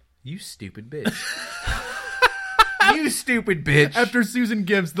says, "You stupid bitch." You stupid bitch. After Susan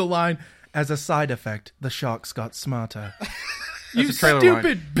gives the line... As a side effect, the sharks got smarter. You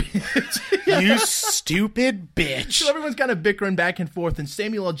stupid bitch. You stupid bitch. So everyone's kind of bickering back and forth, and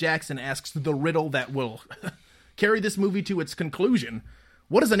Samuel L. Jackson asks the riddle that will carry this movie to its conclusion.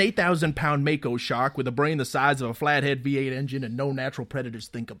 What does an 8,000-pound mako shark with a brain the size of a flathead V8 engine and no natural predators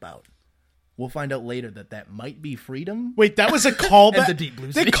think about? We'll find out later that might be freedom. Wait, that was a callback? And the Deep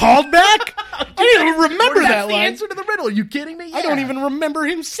Blue Sea. They called back? I didn't even remember that line. That's the answer to the riddle. Are you kidding me? Yeah. I don't even remember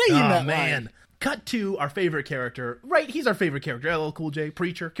him saying that line. Cut to our favorite character. Right, he's our favorite character. LL Cool J,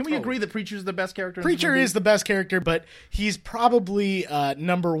 Preacher. Can we agree that Preacher's the best character? Preacher is the best character, but he's probably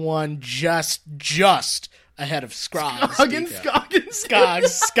number one just ahead of Scroggs. Scroggs.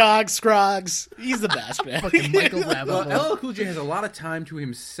 He's the best, man. Fucking Michael Rabbit. Well, LL Cool J has a lot of time to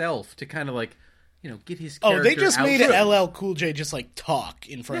himself to kind of like, get his character. Oh, they just made LL Cool J just like talk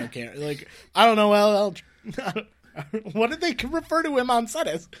in front of camera. Like, I don't know, LL. What did they refer to him on set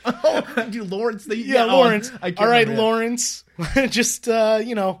as? Lawrence. Lawrence. All right, Lawrence. Just, talk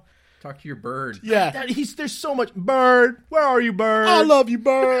to your bird. Yeah. There's so much. Bird, where are you, Bird? I love you,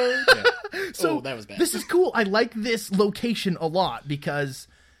 Bird. So that was bad. This is cool. I like this location a lot because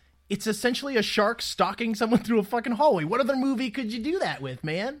it's essentially a shark stalking someone through a fucking hallway. What other movie could you do that with,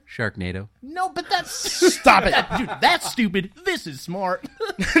 man? Sharknado. No, but that's... Stop it. Dude, that's stupid. This is smart.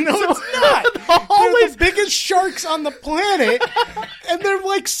 No, it's not. They're the biggest sharks on the planet, and they're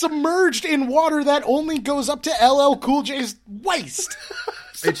like submerged in water that only goes up to LL Cool J's waist.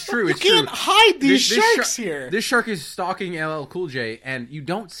 It's true. You can't hide these sharks here. This shark is stalking LL Cool J, and you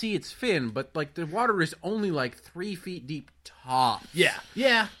don't see its fin, but like the water is only like 3 feet deep top.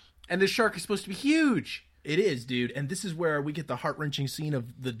 Yeah. And this shark is supposed to be huge. It is, dude. And this is where we get the heart-wrenching scene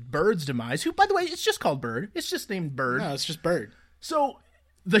of the bird's demise, who, by the way, it's just called Bird. It's just named Bird. No, it's just Bird. So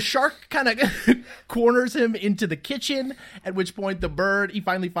the shark kind of corners him into the kitchen, at which point the bird, he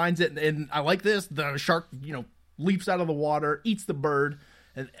finally finds it. And I like this. The shark, leaps out of the water, eats the bird,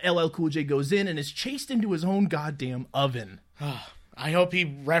 and LL Cool J goes in and is chased into his own goddamn oven. I hope he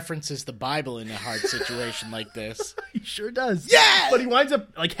references the Bible in a hard situation like this. He sure does. Yeah! But he winds up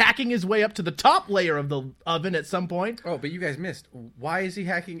hacking his way up to the top layer of the oven at some point. Oh, but you guys missed. Why is he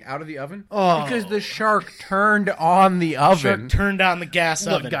hacking out of the oven? Oh. Because the shark turned on the oven. Shark turned on the gas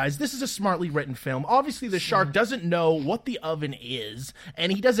oven. Look, guys, this is a smartly written film. Obviously, the shark doesn't know what the oven is,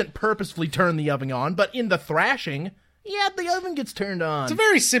 and he doesn't purposefully turn the oven on, but in the thrashing... Yeah, the oven gets turned on. It's a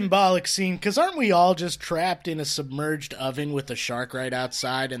very symbolic scene, because aren't we all just trapped in a submerged oven with the shark right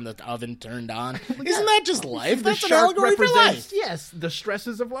outside and the oven turned on? Isn't that just life? That's an allegory for life. Yes, the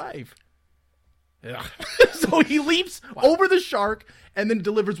stresses of life. So he leaps over the shark and then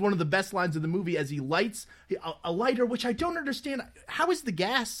delivers one of the best lines of the movie as he lights a lighter, which I don't understand. How is the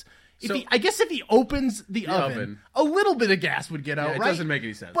gas... I guess if he opens the oven, a little bit of gas would get out, right? It doesn't make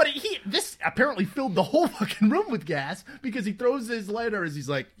any sense. But this apparently filled the whole fucking room with gas because he throws his lighter as he's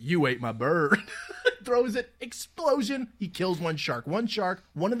like, "You ate my bird." Throws it, explosion. He kills one shark.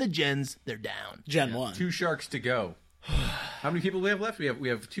 One of the gens, they're down. Gen 1. 2 sharks to go. How many people do we have left? We have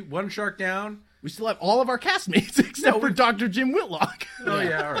 1 shark down. We still have all of our castmates except for Dr. Jim Whitlock. Oh,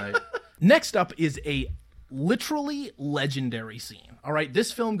 yeah, all right. Next up is a literally legendary scene. All right,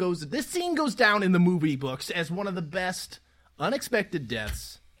 this scene goes down in the movie books as one of the best unexpected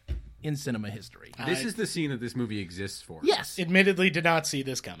deaths in cinema history. This is the scene that this movie exists for. Yes. Admittedly did not see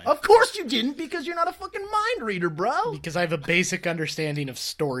this coming. Of course you didn't, because you're not a fucking mind reader, bro. Because I have a basic understanding of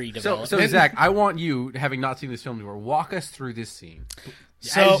story development. So Zach, I want you, having not seen this film before, walk us through this scene.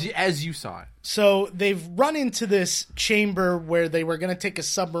 As you saw it. So they've run into this chamber where they were going to take a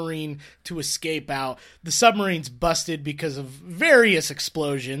submarine to escape out. The submarine's busted because of various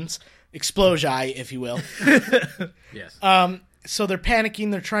explosions. Explosi, if you will. Yes. So they're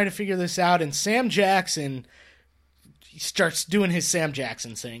panicking. They're trying to figure this out. And Sam Jackson, he starts doing his Sam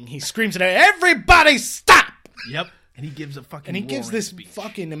Jackson thing. He screams at everybody, stop! Yep. And he gives a fucking And he gives this speech.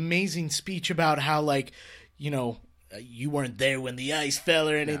 fucking amazing speech about how, you weren't there when the ice fell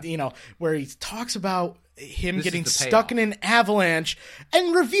or anything, where he talks about him getting stuck in an avalanche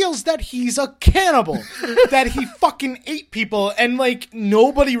and reveals that he's a cannibal, that he fucking ate people, and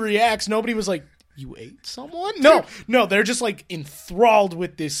nobody reacts. Nobody was like, you ate someone? No, they're just enthralled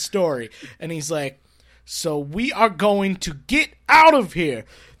with this story. And he's like, so we are going to get out of here.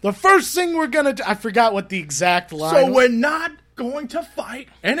 The first thing we're going to do, I forgot what the exact line was. So we're not going to fight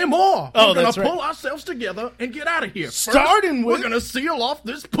anymore. Oh, we're going to pull ourselves together and get out of here. Starting with... We're going to seal off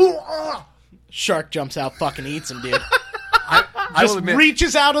this pool. Shark jumps out, fucking eats him, dude. I will admit,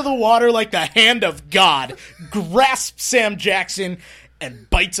 reaches out of the water like the hand of God, grasps Sam Jackson, and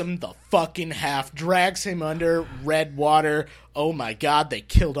bites him the fucking half, drags him under red water. Oh my God, they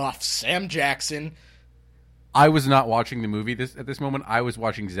killed off Sam Jackson. I was not watching the movie at this moment. I was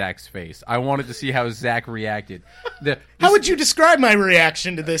watching Zach's face. I wanted to see how Zach reacted. How would you describe my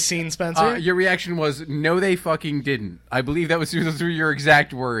reaction to this scene, Spencer? Your reaction was, no, they fucking didn't. I believe that was through your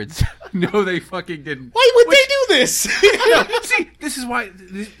exact words. No, they fucking didn't. Why would they do this. See, this is why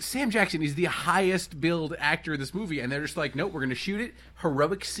Sam Jackson is the highest billed actor in this movie, and they're just like, nope, we're going to shoot it.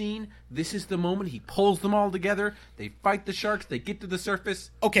 Heroic scene. This is the moment. He pulls them all together. They fight the sharks. They get to the surface.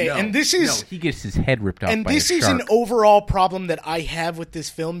 Okay, and this is... he gets his head ripped off and by this a is shark. an overall problem that I have with this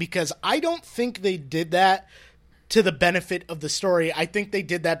film, because I don't think they did that to the benefit of the story. I think they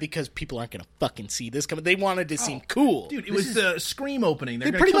did that because people aren't going to fucking see this coming. They wanted to seem cool. Dude, it was the Scream opening.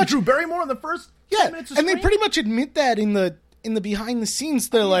 They're going to kill Drew Barrymore in the first 10 minutes of and Scream? they pretty much admit that in the behind the scenes.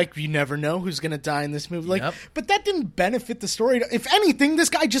 They're like, you never know who's going to die in this movie. Like, but that didn't benefit the story. If anything, this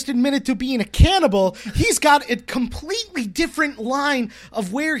guy just admitted to being a cannibal. He's got a completely different line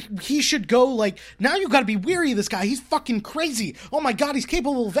of where he should go. Like, now you got to be weary of this guy. He's fucking crazy. Oh my God, he's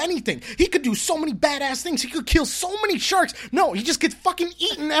capable of anything. He could do so many badass things. He could kill so many sharks. No, he just gets fucking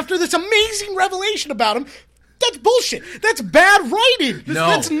eaten after this amazing revelation about him. That's bullshit. That's bad writing.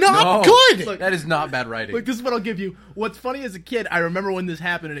 That's not good. Look, that is not bad writing. Look, this is what I'll give you. What's funny as a kid, I remember when this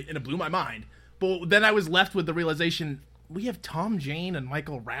happened and it blew my mind. But then I was left with the realization, we have Tom Jane and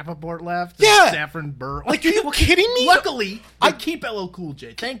Michael Rappaport left. Yeah. And Saffron Burr. Like, are you kidding me? Luckily, I keep LL Cool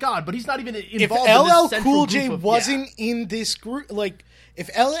J. Thank God. But he's not even involved if in LL this central Cool J group of, wasn't in this group, like, if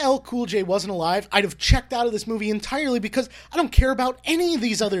LL Cool J wasn't alive, I'd have checked out of this movie entirely, because I don't care about any of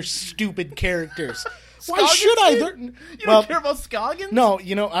these other stupid characters. Why should I? You don't care about Scoggins? No,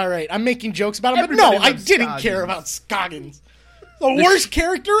 all right, I'm making jokes about him, but no, I didn't care about Scoggins. The worst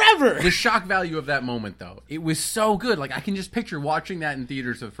character ever. The shock value of that moment, though, it was so good. Like, I can just picture watching that in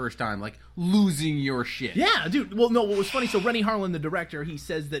theaters for the first time, like, losing your shit. Yeah, dude. Well, no, what was funny, so Rennie Harlan, the director, he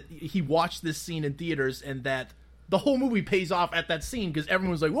says that he watched this scene in theaters and that the whole movie pays off at that scene because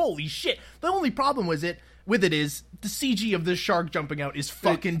everyone was like, holy shit. The only problem with it is the CG of this shark jumping out is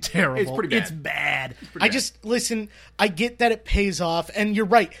fucking terrible. It's pretty bad. It's bad. Listen, I get that it pays off, and you're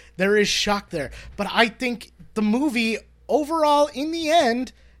right, there is shock there, but I think the movie overall, in the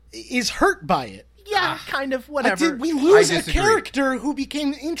end, is hurt by it. Yeah, kind of, whatever. We lose a character who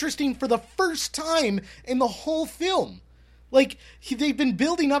became interesting for the first time in the whole film. Like, they've been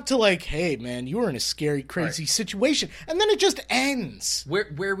building up to, like, hey, man, you were in a scary, crazy situation. And then it just ends.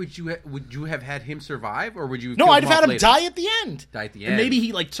 Where would you have had him survive? Or would you... No, I'd have had him die at the end. And maybe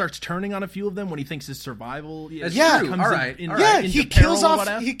he, like, starts turning on a few of them when he thinks his survival... Yeah, comes all right. Yeah, he kills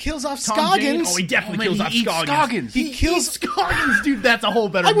off Scoggins. Oh, he definitely kills off Scoggins. He kills Scoggins, dude. That's a whole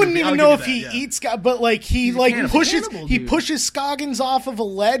better I wouldn't movie. even know if he eats Scoggins, but, like, he pushes Scoggins off of a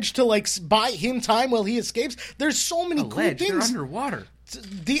ledge to, like, buy him time while he escapes. There's so many cool things. They're underwater.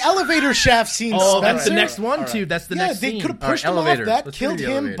 The elevator shaft scene. Oh, that's the next one, too. That's the next scene. They could have pushed him off that, killed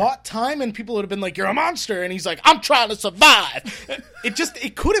him, bought time, and people would have been like, you're a monster. And he's like, I'm trying to survive.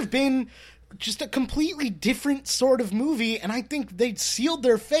 It could have been just a completely different sort of movie, and I think they sealed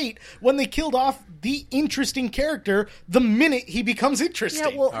their fate when they killed off the interesting character the minute he becomes interesting.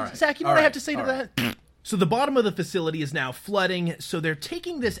 Yeah, well, Zach, you know what I have to say to that? So the bottom of the facility is now flooding, so they're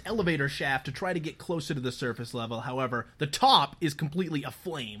taking this elevator shaft to try to get closer to the surface level. However, the top is completely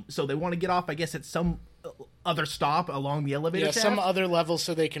aflame, so they want to get off, I guess, at some other stop along the elevator shaft. Some other level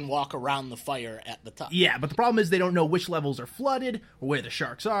so they can walk around the fire at the top. Yeah, but the problem is they don't know which levels are flooded or where the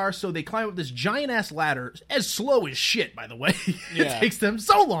sharks are, so they climb up this giant-ass ladder, as slow as shit, by the way. It takes them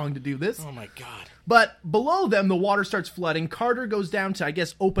so long to do this. Oh, my God. But below them, the water starts flooding. Carter goes down to, I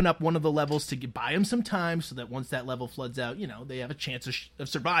guess, open up one of the levels to buy him some time so that once that level floods out, they have a chance of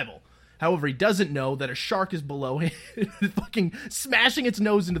survival. However, he doesn't know that a shark is below him, fucking smashing its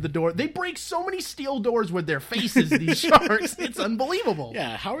nose into the door. They break so many steel doors with their faces, these sharks. It's unbelievable.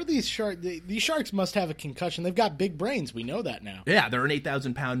 Yeah, how are these sharks? These sharks must have a concussion. They've got big brains. We know that now. Yeah, they're an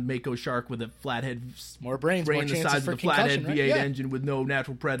 8,000-pound Mako shark with a flathead... More brains, more chances the size for of the flathead right? V8 engine with no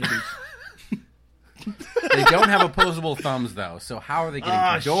natural predators. They don't have opposable thumbs, though, so how are they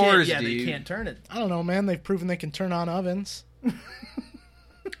getting through doors, Yeah, dude? they can't turn it. I don't know, man. They've proven they can turn on ovens.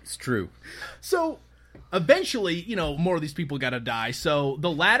 It's true. So, eventually, more of these people gotta die. So,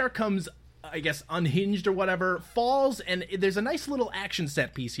 the ladder comes, I guess, unhinged or whatever, falls, and there's a nice little action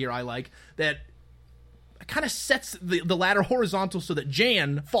set piece here I like, that kind of sets the ladder horizontal so that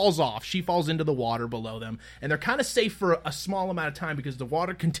Jan falls off. She falls into the water below them, and they're kind of safe for a small amount of time because the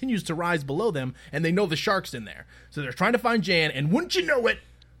water continues to rise below them, and they know the shark's in there. So they're trying to find Jan, and wouldn't you know it,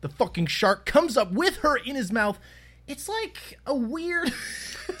 the fucking shark comes up with her in his mouth. It's like a weird...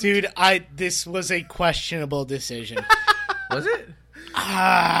 Dude, this was a questionable decision. Was it? Man.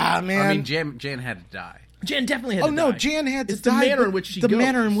 I mean, Jan had to die. Jan definitely had to die. Oh, no, Jan had to die. It's the manner in which she goes. The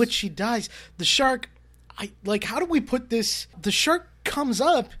manner in which she dies. The shark... how do we put this? The shark comes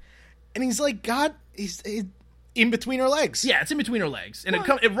up, and he's like, God, in between her legs. Yeah, it's in between her legs, and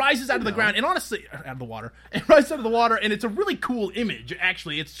it rises out of the ground, and honestly, out of the water. It rises out of the water, and it's a really cool image.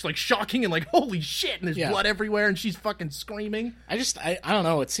 Actually, it's like shocking and like holy shit, and there's blood everywhere, and she's fucking screaming. I don't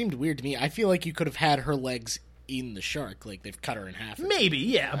know. It seemed weird to me. I feel like you could have had her legs in the shark, like they've cut her in half. Maybe,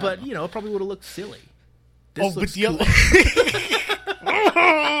 yeah, but it probably would have looked silly. This looks but cool.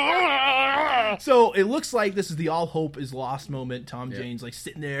 So it looks like this is the all hope is lost moment. Tom Jane's like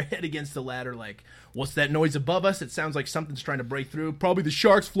sitting there, head against the ladder, like, what's that noise above us? It sounds like something's trying to break through. Probably the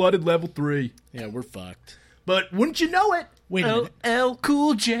sharks flooded level 3. Yeah, we're fucked. But wouldn't you know it? Wait a minute. LL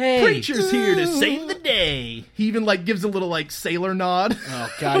Cool J. Preacher's here to save the day. He even like gives a little like sailor nod.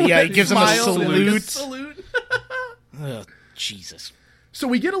 Oh god, yeah, he gives him a salute. Oh, Jesus. So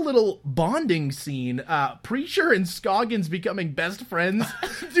we get a little bonding scene. Preacher and Scoggins becoming best friends.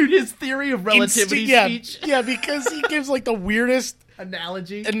 Dude, his theory of relativity speech. Yeah, because he gives like the weirdest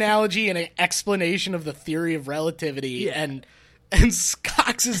analogy and an explanation of the theory of relativity. Yeah. And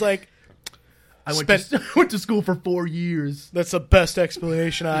Cox is like, I went to school for 4 years. That's the best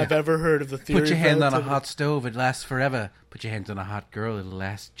explanation I've ever heard of the theory of relativity. Put your hand on a hot stove, it lasts forever. Put your hands on a hot girl, it'll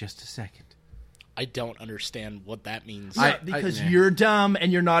last just a second. I don't understand what that means. Because you're dumb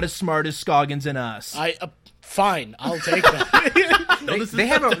and you're not as smart as Scoggins and us. Fine, I'll take that. They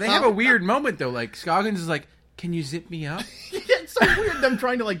have a weird moment though. Like Scoggins is like, "Can you zip me up?" It's so weird them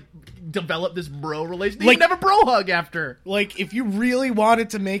trying to like develop this bro relationship. Like never bro hug after. Like if you really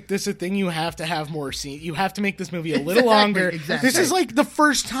wanted to make this a thing, you have to have more scenes. You have to make this movie a little longer. Exactly. This is like the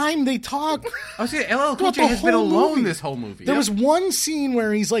first time they talk. I was saying LL Cool J has been alone this whole movie. There was one scene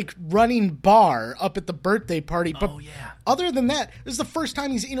where he's like running bar up at the birthday party, but other than that, this is the first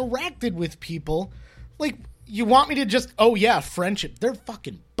time he's interacted with people. Like, you want me to just, friendship. They're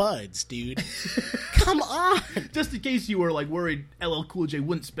fucking buds, dude. Come on. Just in case you were like worried LL Cool J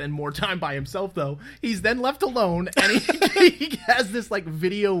wouldn't spend more time by himself, though, he's then left alone, and he has this like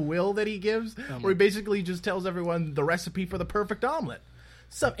video will that he gives, where he basically just tells everyone the recipe for the perfect omelet.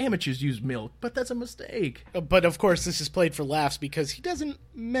 Some amateurs use milk, but that's a mistake. But of course, this is played for laughs because he doesn't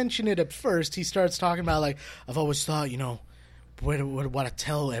mention it at first. He starts talking about like, I've always thought, what do I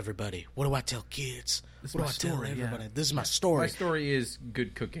tell everybody? What do I tell kids? This is my story. This is my story. My story is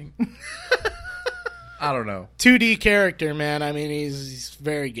good cooking. I don't know. 2D character, man. I mean, he's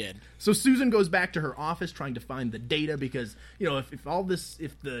very good. So Susan goes back to her office trying to find the data because,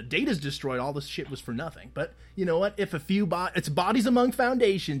 if the data's destroyed, all this shit was for nothing. But you know what? If it's bodies among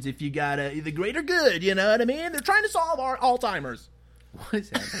foundations, if you got the greater good, you know what I mean? They're trying to solve our Alzheimer's. What is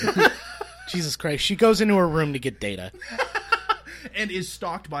happening? Jesus Christ. She goes into her room to get data. And is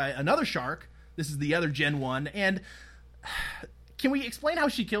stalked by another shark. This is the other Gen 1. And can we explain how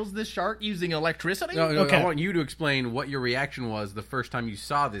she kills this shark using electricity? No, okay. I want you to explain what your reaction was the first time you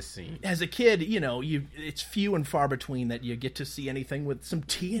saw this scene. As a kid, it's few and far between that you get to see anything with some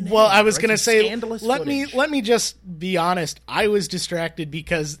TNA. Well, I was going to say, let me just be honest. I was distracted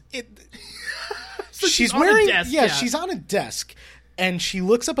because so she's wearing a desk, she's on a desk. And she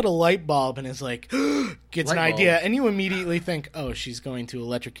looks up at a light bulb and is like, gets an idea. And you immediately think, oh, she's going to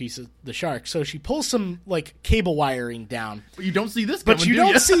electrocute the shark. So she pulls some, like, cable wiring down. But you don't see this coming, But you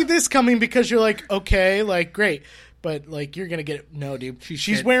don't see this coming because you're like, okay, like, great. But, like, you're going to get it. No, dude.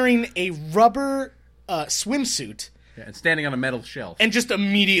 She's wearing a rubber swimsuit. Yeah, and standing on a metal shelf. And just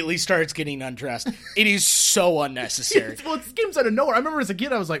immediately starts getting undressed. It is so unnecessary. It comes out of nowhere. I remember as a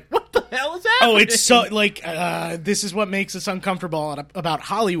kid, I was like, what the hell is happening? Oh, it's so, like, this is what makes us uncomfortable about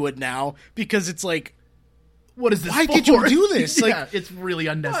Hollywood now, because it's like, what is this why for? did you do this? Yeah, like, it's really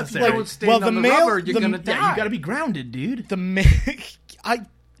unnecessary. Don't stand on the rubber, you're going to die. Yeah, you got to be grounded, dude.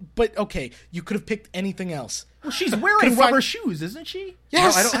 But, okay, you could have picked anything else. Well, she's wearing rubber shoes, isn't she?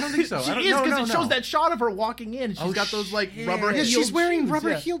 Yes. No, I don't think so. She is, because it shows that shot of her walking in. She's got those, like, rubber heeled shoes. Yeah, she's wearing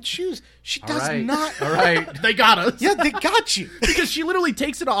rubber-heeled shoes. She does not. All right. They got us. Yeah, they got you. Because she literally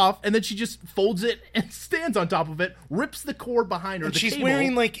takes it off, and then she just folds it and stands on top of it, rips the cord behind her, and she's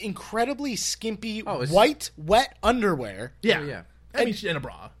wearing, like, incredibly skimpy, white, wet underwear. Yeah. Oh, yeah. I mean, she's in a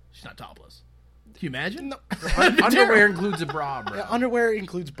bra. She's not topless. Can you imagine? No. Underwear includes a bra, bro. Yeah, underwear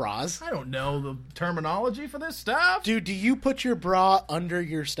includes bras. I don't know the terminology for this stuff. Dude, do you put your bra under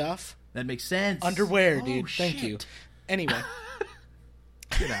your stuff? That makes sense. Underwear, dude. Thank you. Anyway.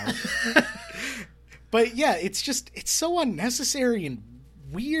 Get out. But yeah, it's so unnecessary and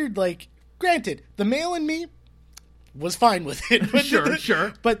weird. Like, granted, the male in me was fine with it. But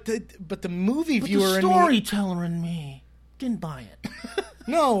sure. But the movie viewer in me... the storyteller in me didn't buy it.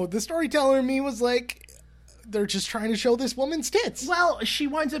 No, the storyteller in me was like, they're just trying to show this woman's tits. Well, she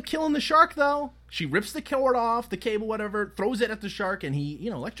winds up killing the shark, though. She rips the cord off, the cable, whatever, throws it at the shark, and he,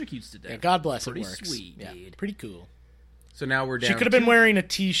 electrocutes to death. Yeah, God bless Pretty it works. sweet, yeah, dude. pretty cool. So now we're down. She could have been wearing a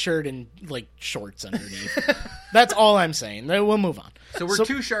t-shirt and like shorts underneath. That's all I'm saying. We'll move on. So we're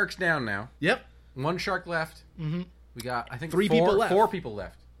 2 sharks down now. Yep. 1 shark left. Mm-hmm. We got, I think, 3 people left. 4 people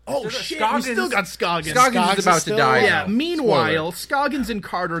left. Oh, shit. We still got Scoggins. Scoggins is about to die. Yeah, now. meanwhile, Scoggins and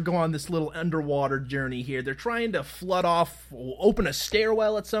Carter go on this little underwater journey here. They're trying to flood off, open a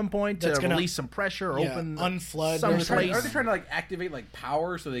stairwell at some point to release some pressure, unflood. some Are place. they trying to like activate like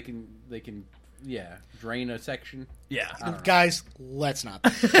power so they can drain a section? Yeah. Guys, let's not.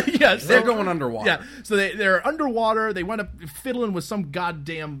 Yeah, They're going underwater. Yeah, so they're underwater. They wind up fiddling with some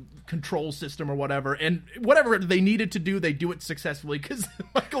goddamn control system or whatever, and whatever they needed to do, they do it successfully because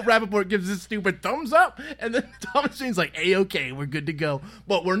Michael Rappaport gives this stupid thumbs up, and then Thomas Jane's like, "A-okay, we're good to go,"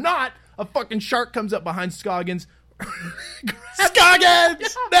 but we're not. A fucking shark comes up behind Scoggins.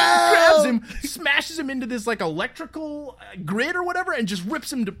 Scoggins! No! Grabs him, smashes him into this like electrical grid or whatever, and just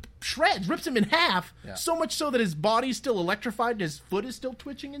rips him to shreds, rips him in half. Yeah. So much so that his body's still electrified and his foot is still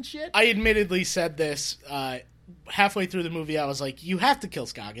twitching and shit. I admittedly said this halfway through the movie. I was like, you have to kill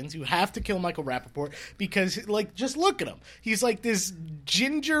Scoggins. You have to kill Michael Rappaport because, like, just look at him. He's like this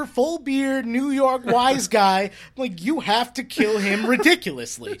ginger, full beard, New York wise guy. Like, you have to kill him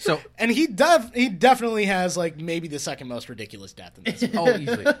ridiculously. And he definitely has, like, maybe the second most ridiculous death in this movie. Oh,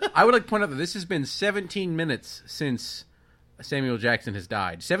 easily. I would like to point out that this has been 17 minutes since Samuel Jackson has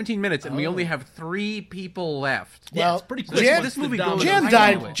died. 17 minutes, and we only have 3 people left. Yeah, it's pretty quick. This movie goes. Jan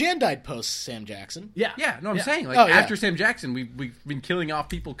died post Sam Jackson. Yeah. Yeah, no, I'm saying, like, after Sam Jackson, we've been killing off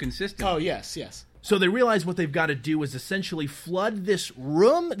people consistently. Oh, yes. So they realize what they've got to do is essentially flood this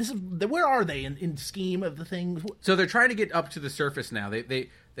room. Where are they in scheme of the thing? So they're trying to get up to the surface now. They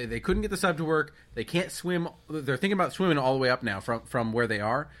couldn't get the sub to work. They can't swim. They're thinking about swimming all the way up now from where they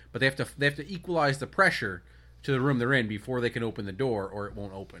are, but they have to equalize the pressure to the room they're in before they can open the door, or it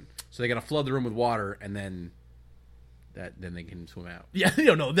won't open. So they got to flood the room with water, and then they can swim out. Yeah,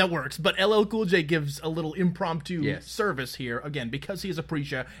 no, that works. But LL Cool J gives a little impromptu service here. Again, because he is a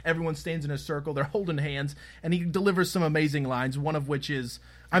preacher, everyone stands in a circle, they're holding hands, and he delivers some amazing lines, one of which is,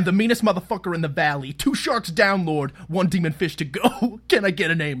 "I'm the meanest motherfucker in the valley. 2 sharks down, Lord. 1 demon fish to go. Can I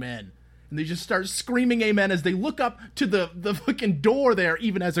get an amen?" And they just start screaming amen as they look up to the fucking door there,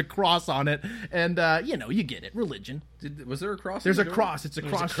 even has a cross on it. And, you get it. Religion. Was there a cross? There's a cross. It's a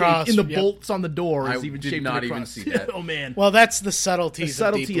cross shape. In the bolts on the door is even shaped like a cross. Even see that. Oh, man. Well, that's the subtlety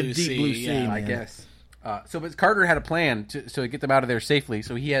of Deep Blue Sea. I guess. But Carter had a plan to get them out of there safely.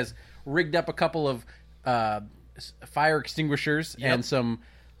 So he has rigged up a couple of fire extinguishers and some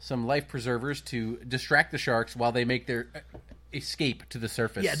life preservers to distract the sharks while they make their escape to the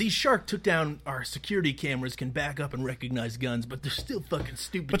surface. Yeah, these sharks took down our security cameras, can back up and recognize guns, but they're still fucking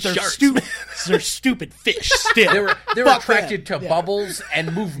stupid. But they're sharks. stupid. They're stupid fish. Still, they were attracted to bubbles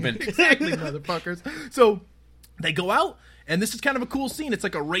and movement. Exactly, motherfuckers. So they go out, and this is kind of a cool scene. It's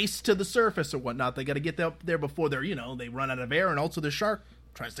like a race to the surface or whatnot. They got to get up there before they run out of air, and also the shark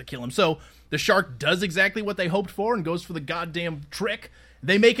tries to kill him. So the shark does exactly what they hoped for and goes for the goddamn trick.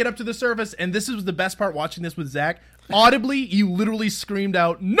 They make it up to the surface, and this is the best part watching this with Zach. Audibly, you literally screamed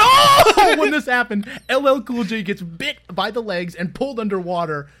out, "No!" when this happened. LL Cool J gets bit by the legs and pulled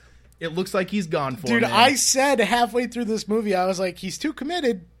underwater. It looks like he's gone for Dude, man. I said halfway through this movie, I was like, he's too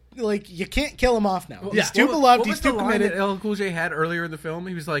committed. Like, you can't kill him off now. He's too beloved. He's too committed. That LL Cool J had earlier in the film,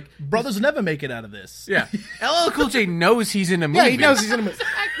 he was like, "Brothers never make it out of this." Yeah. LL Cool J knows he's in a movie. Yeah, he knows he's in a movie.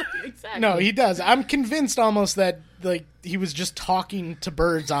 Exactly. No, he does. I'm convinced almost that like he was just talking to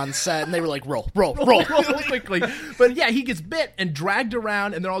birds on set, and they were like, roll quickly. But yeah, he gets bit and dragged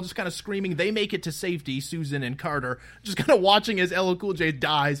around, and they're all just kind of screaming. They make it to safety, Susan and Carter, just kind of watching as LL Cool J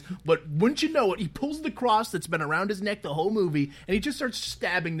dies. But wouldn't you know it, he pulls the cross that's been around his neck the whole movie, and he just starts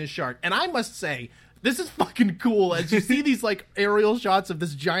stabbing this shark. And I must say, this is fucking cool as you see these like aerial shots of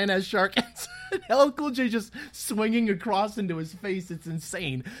this giant ass shark and LL Cool J just swinging across into his face. It's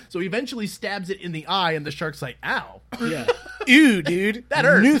insane. So he eventually stabs it in the eye, and the shark's like, "Ow." Yeah. Ew, dude. That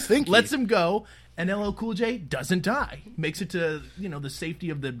hurt. New thinking. Lets him go, and LL Cool J doesn't die. Makes it to, the safety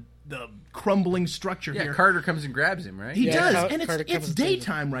of the crumbling structure here. Carter comes and grabs him, right? He does, and it's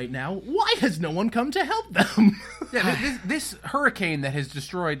daytime right now. Why has no one come to help them? Yeah, this hurricane that has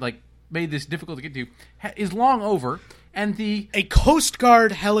destroyed, made this difficult to get to, is long over, and a Coast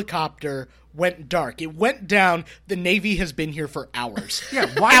Guard helicopter went dark. It went down. The Navy has been here for hours. Yeah,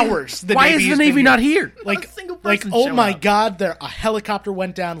 hours. Why is the Navy not here? Oh my God, a helicopter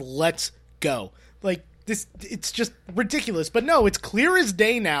went down. Let's go. Like, it's just ridiculous. But no, it's clear as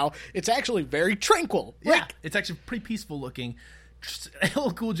day now. It's actually very tranquil. Yeah, it's actually pretty peaceful looking.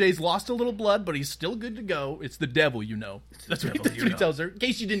 LL Cool J's lost a little blood, but he's still good to go. It's the devil, you know. That's what he tells her. In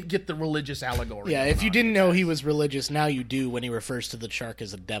case you didn't get the religious allegory. Yeah, if you didn't know he was religious, now you do when he refers to the shark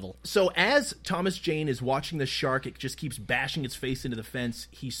as a devil. So as Thomas Jane is watching the shark, it just keeps bashing its face into the fence.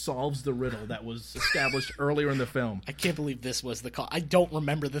 He solves the riddle that was established earlier in the film. I can't believe this was the call. I don't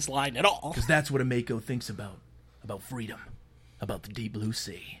remember this line at all. Because that's what Emeko thinks about freedom, about the deep blue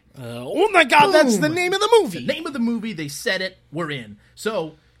sea. Oh my God, boom! That's the name of the movie. The name of the movie, they said it, we're in.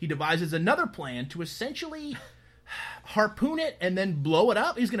 So he devises another plan to essentially harpoon it and then blow it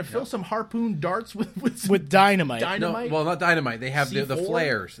up. He's going to fill some harpoon darts with dynamite. No, well, not dynamite. They have the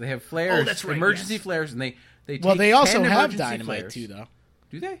flares. They have flares. Oh, that's right. Emergency flares, and they take well, they also 10 have dynamite flares. too, though.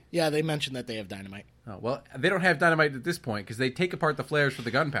 Do they? Yeah, they mentioned that they have dynamite. Oh, well, they don't have dynamite at this point because they take apart the flares for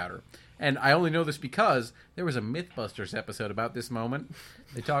the gunpowder. And I only know this because there was a Mythbusters episode about this moment.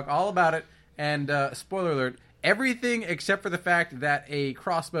 They talk all about it. And spoiler alert, everything except for the fact that a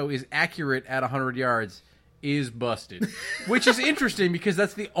crossbow is accurate at 100 yards is busted. Which is interesting because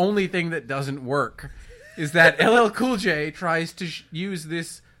that's the only thing that doesn't work. Is that LL Cool J tries to use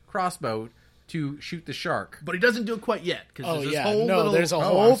this crossbow to shoot the shark. But he doesn't do it quite yet. There's a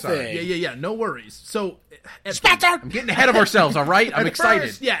whole thing. Yeah, no worries. So, Spencer! I'm getting ahead of ourselves, all right? I'm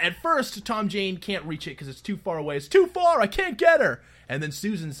excited. At first, Tom Jane can't reach it because it's too far away. It's too far, I can't get her. And then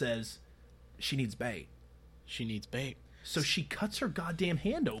Susan says, she needs bait. She needs bait. So she cuts her goddamn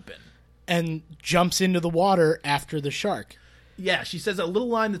hand open. And jumps into the water after the shark. Yeah, she says a little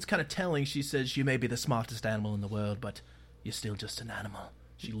line that's kind of telling. She says, you may be the smartest animal in the world, but you're still just an animal.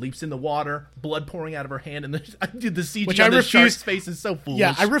 She leaps in the water, blood pouring out of her hand, and I did the CG on the shark's face is so foolish.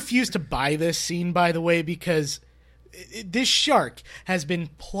 Yeah, I refuse to buy this scene, by the way, because this shark has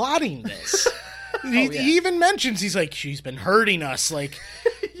been plotting this. He even mentions, he's like, she's been hurting us, like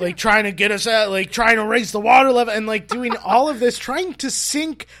trying to get us out, like trying to raise the water level, and like doing all of this, trying to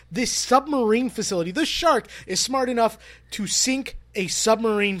sink this submarine facility. This shark is smart enough to sink a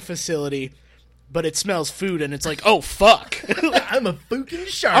submarine facility, but it smells food, and it's like, oh, fuck. I'm a fucking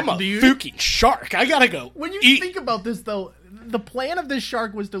shark, fucking shark. I gotta go When you eat. think about this, though, the plan of this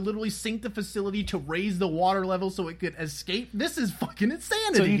shark was to literally sink the facility to raise the water level so it could escape. This is fucking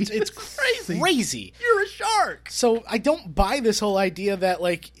insanity. So it's crazy. You're a shark. So I don't buy this whole idea that,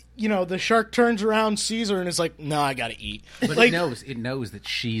 like, you know, the shark turns around, sees her, and is like, no, I gotta eat. But like, it knows that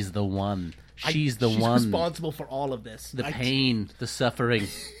she's the one. She's She's one responsible for all of this. The pain, the suffering.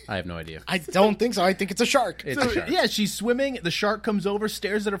 I have no idea. I don't think so. I think it's a shark. It's a shark. Yeah, she's swimming. The shark comes over,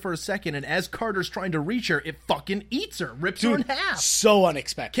 stares at her for a second, and as Carter's trying to reach her, it fucking eats her, rips her in half. So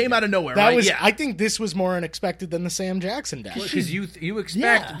unexpected. Came out of nowhere, right? I think this was more unexpected than the Sam Jackson death. Because you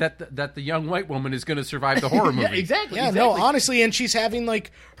expect that the young white woman is going to survive the horror movie. Yeah, exactly. Yeah, no, honestly, and she's having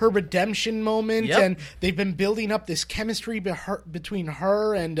like her redemption moment, and they've been building up this chemistry between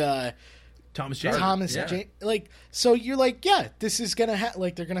her and Thomas Jane. Jane. Like, so you're like, yeah, this is gonna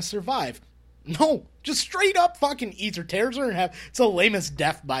they're gonna survive. No, just straight up fucking eats her, tears her in half. It's the lamest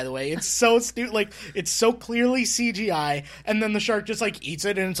death, by the way. It's so stupid. Like, it's so clearly CGI, and then the shark just like eats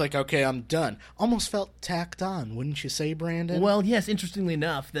it, and it's like, okay, I'm done. Almost felt tacked on, wouldn't you say, Brandon? Well, yes. Interestingly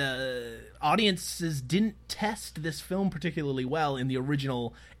enough, the audiences didn't test this film particularly well in the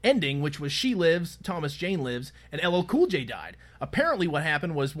original ending, which was she lives, Thomas Jane lives, and LL Cool J died. Apparently what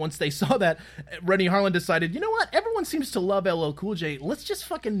happened was once they saw that, Rennie Harlan decided, you know what, everyone seems to love LL Cool J, let's just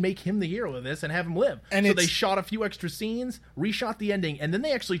fucking make him the hero of this and have him live. And so they shot a few extra scenes, reshot the ending, and then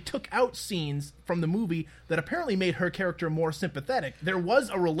they actually took out scenes from the movie that apparently made her character more sympathetic. There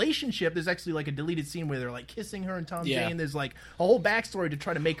was a relationship, there's actually like a deleted scene where they're like kissing her and Tom Jane, there's like a whole backstory to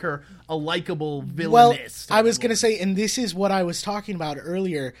try to make her a likable villainess. Well, I was going to say, and this is what I was talking about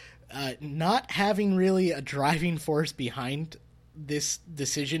earlier, not having really a driving force behind this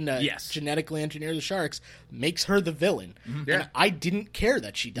decision to genetically engineer the sharks makes her the villain. Mm-hmm. Yeah. And I didn't care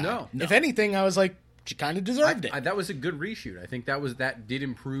that she died. No. If anything, I was like, she kind of deserved it. That was a good reshoot. I think that did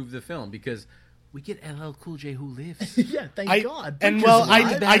improve the film because we get LL Cool J who lives. Yeah, thank God. And well,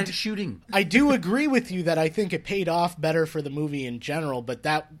 I do agree with you that I think it paid off better for the movie in general, but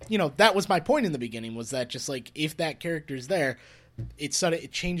that was my point in the beginning, was that just like, if that character's there,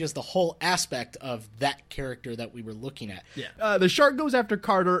 it changes the whole aspect of that character that we were looking at. Yeah. The shark goes after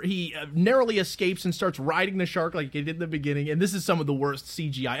Carter. He narrowly escapes and starts riding the shark like he did in the beginning. And this is some of the worst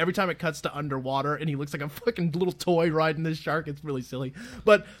CGI. Every time it cuts to underwater and he looks like a fucking little toy riding this shark, it's really silly.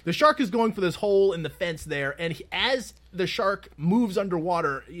 But the shark is going for this hole in the fence there. And as the shark moves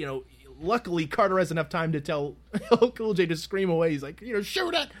underwater, luckily, Carter has enough time to tell LL Cool J to scream away. He's like,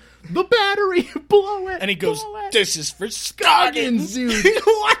 shoot it, the battery, blow it. And he goes, "This is for Scoggins, dude."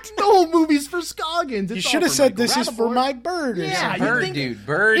 What? The whole movie's for Scoggins. You should have said, "This is for my bird." Yeah, bird, dude.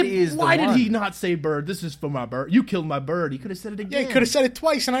 Bird is the one. Why did he not say bird? This is for my bird. You killed my bird. He could have said it again. Yeah, he could have said it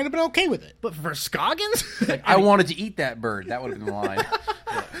twice, and I'd have been okay with it. But for Scoggins? I wanted to eat that bird. That would have been the line.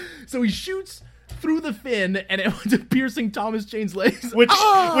 So he shoots through the fin, and it was piercing Thomas Jane's legs. Which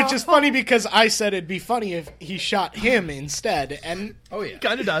is funny because I said it'd be funny if he shot him instead. And he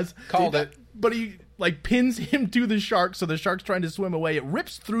kind of does. Called it. But he pins him to the shark, so the shark's trying to swim away. It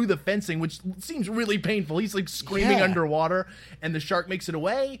rips through the fencing, which seems really painful. He's screaming underwater, and the shark makes it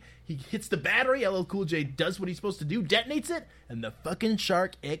away. He hits the battery. LL Cool J does what he's supposed to do, detonates it, and the fucking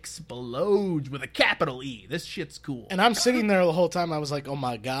shark explodes with a capital E. This shit's cool. And I'm sitting there the whole time. I was like, oh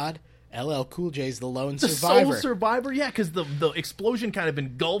my God. LL Cool J's the lone survivor. The sole survivor? Yeah, because the explosion kind of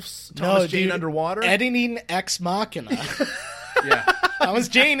engulfs Thomas Jane underwater. Editing Ex Machina. Yeah. Thomas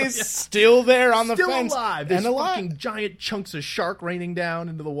Jane is still there on the fence. Alive. There's fucking giant chunks of shark raining down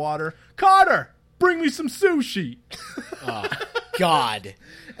into the water. Carter, bring me some sushi. Oh, God.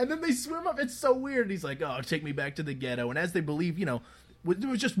 And then they swim up. It's so weird. He's like, oh, take me back to the ghetto. And as they believe, there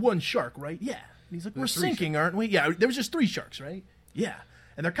was just one shark, right? Yeah. And he's like, we're sinking, aren't we? Yeah, there was just 3 sharks, right? Yeah.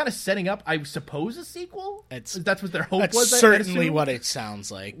 And they're kind of setting up, I suppose, a sequel? That's what their hope was? That's certainly what it sounds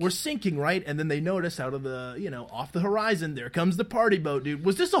like. We're sinking, right? And then they notice out of the, off the horizon, there comes the party boat, dude.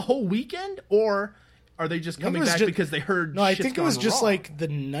 Was this a whole weekend? Or are they just coming back because they heard No, I think it was just wrong? The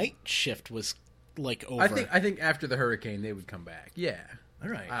night shift was, over. I think after the hurricane, they would come back. Yeah. All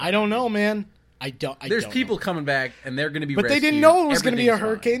right. I don't know, man. There's people coming back, and they're going to be But rescued. they didn't know it was going to be a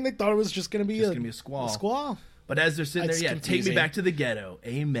hurricane. They thought it was just going to be a squall. A squall. But as they're sitting there, take me back to the ghetto.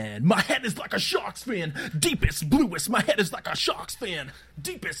 Amen. My head is like a Sharks fan. Deepest, bluest. My head is like a Sharks fan.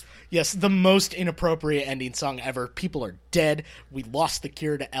 Deepest. Yes, the most inappropriate ending song ever. People are dead. We lost the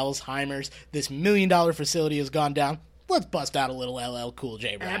cure to Alzheimer's. This $1 million facility has gone down. Let's bust out a little LL Cool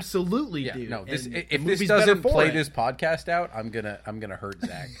J rap. Absolutely, yeah, dude. No, if this doesn't play this podcast out, I'm gonna hurt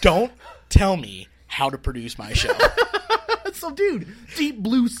Zach. Don't tell me how to produce my show. So, dude, Deep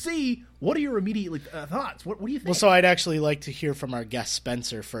Blue Sea. What are your immediate thoughts? What do you think? Well, so I'd actually like to hear from our guest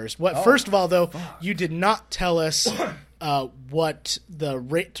Spencer first. First of all, though, you did not tell us what the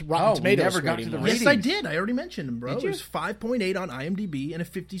Rotten Tomatoes never got to the ratings. Yes, I did. I already mentioned them, bro. It was 5.8 on IMDb and a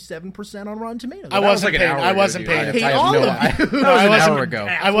 57% on Rotten Tomatoes. I wasn't paying attention. I wasn't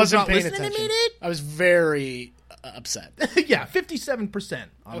paying attention. I was very upset. Yeah, 57%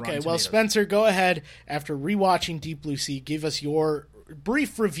 on Rotten Tomatoes. Well, Spencer, go ahead. After rewatching Deep Blue Sea, give us your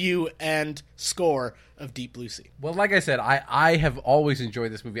brief review and score of Deep Blue Sea. Well, like I said, I have always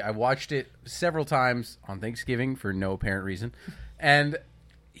enjoyed this movie. I watched it several times on Thanksgiving for no apparent reason, and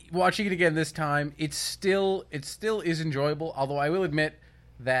watching it again this time, it still is enjoyable. Although I will admit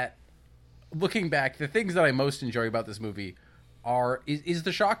that looking back, the things that I most enjoy about this movie is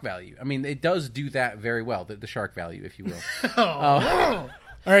the shock value. I mean, it does do that very well, the shark value, if you will.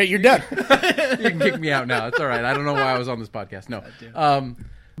 All right, you're done. You can kick me out now. It's all right. I don't know why I was on this podcast. No.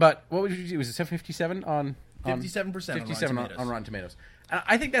 But what would you do? Was it 57 on 57% 57 on Rotten Tomatoes?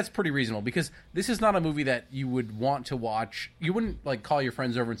 I think that's pretty reasonable because this is not a movie that you would want to watch. You wouldn't call your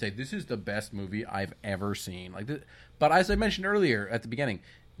friends over and say, "This is the best movie I've ever seen." But as I mentioned earlier at the beginning,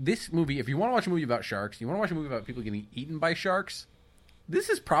 this movie, if you want to watch a movie about sharks, you want to watch a movie about people getting eaten by sharks, this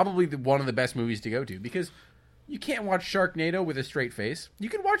is probably one of the best movies to go to because you can't watch Sharknado with a straight face. You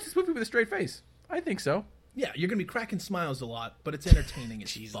can watch this movie with a straight face. I think so. Yeah, you're going to be cracking smiles a lot, but it's entertaining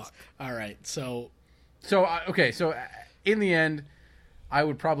as fuck. All right, so in the end, I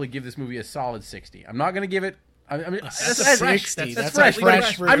would probably give this movie a solid 60. I'm not going to give it... That's a 60. That's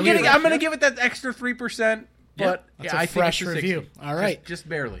fresh. I'm going to give it that extra 3%, but I think it's a review. All right. Just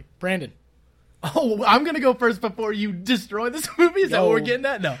barely. Brandon. Oh, I'm going to go first before you destroy this movie? Is that what we're getting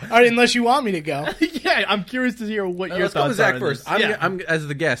at? No. All right, unless you want me to go. Yeah, I'm curious to hear what your thoughts are. Let's go with Zach first. I'm as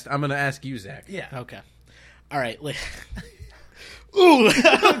the guest, I'm going to ask you, Zach. Yeah. Okay. All right. Ooh.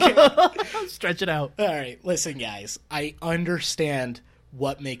 Okay. Stretch it out. All right. Listen, guys. I understand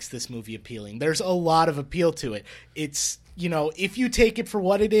what makes this movie appealing. There's a lot of appeal to it. It's, if you take it for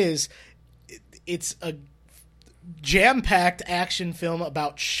what it is, it's a jam-packed action film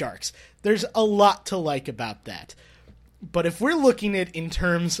about sharks. There's a lot to like about that. But if we're looking at it in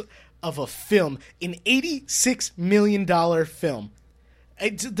terms of a film, an $86 million film,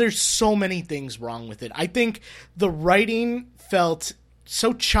 there's so many things wrong with it. I think the writing felt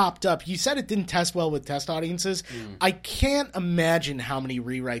so chopped up. You said it didn't test well with test audiences. I can't imagine how many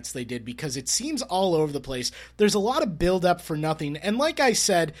rewrites they did because it seems all over the place. There's a lot of build up for nothing. And like I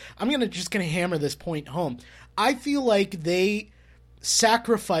said, I'm just going to hammer this point home. I feel like they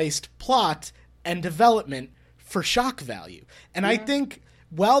sacrificed plot and development for shock value. And I think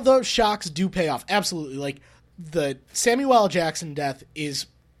while those shocks do pay off, absolutely, like the Samuel L. Jackson death is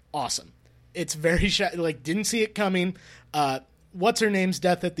awesome. It's very didn't see it coming. What's her name's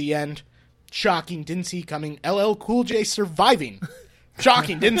death at the end? Shocking, didn't see it coming. LL Cool J surviving.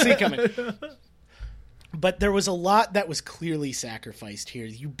 Shocking, didn't see it coming. But there was a lot that was clearly sacrificed here.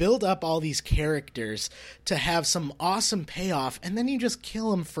 You build up all these characters to have some awesome payoff, and then you just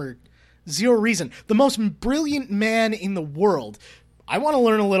kill them for zero reason. The most brilliant man in the world. I want to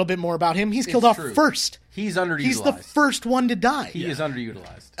learn a little bit more about him. He's killed off first. He's underutilized. He's the first one to die. He is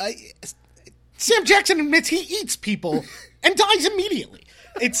underutilized. Sam Jackson admits he eats people and dies immediately.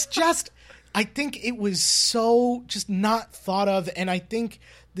 It's just, I think it was so just not thought of, and I think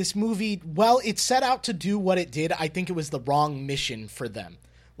this movie, well, it set out to do what it did. I think it was the wrong mission for them.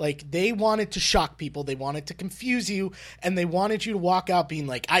 Like, they wanted to shock people, they wanted to confuse you, and they wanted you to walk out being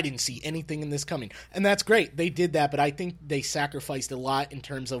like, I didn't see anything in this coming. And that's great. They did that, but I think they sacrificed a lot in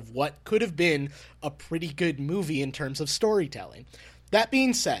terms of what could have been a pretty good movie in terms of storytelling. That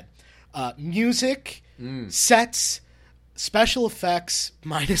being said, music, sets, special effects,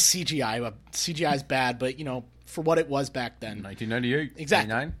 minus CGI. Well, CGI is bad, but, for what it was back then. 1998.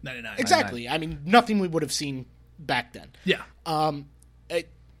 Exactly. 99. Exactly. 99. I mean, nothing we would have seen back then. Yeah.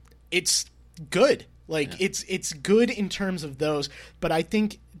 It's good. It's good in terms of those, but I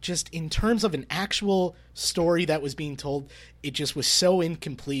think just in terms of an actual story that was being told, it just was so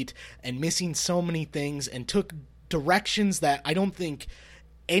incomplete and missing so many things and took directions that I don't think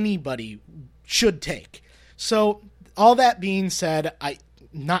anybody should take. So, all that being said, I'm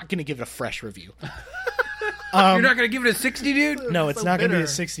not going to give it a fresh review. You're not going to give it a 60, dude? No, it's not going to be a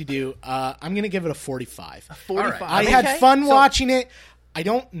 60, dude. I'm going to give it a 45. A 45. I had fun watching it. I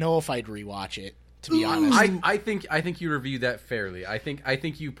don't know if I'd rewatch it, to be honest. I think you reviewed that fairly. I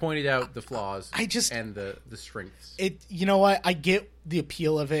think you pointed out the flaws and the strengths. You know what? I get the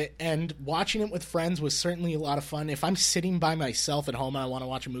appeal of it, and watching it with friends was certainly a lot of fun. If I'm sitting by myself at home and I want to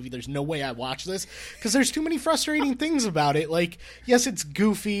watch a movie, there's no way I watch this because there's too many frustrating things about it. Like, yes, it's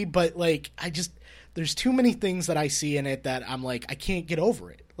goofy, but there's too many things that I see in it that I'm like, I can't get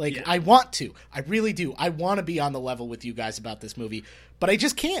over it. I want to. I really do. I want to be on the level with you guys about this movie, but I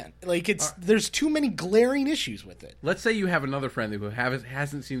just can't. There's too many glaring issues with it. Let's say you have another friend who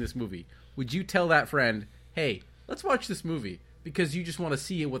hasn't seen this movie. Would you tell that friend, hey, let's watch this movie? Because you just want to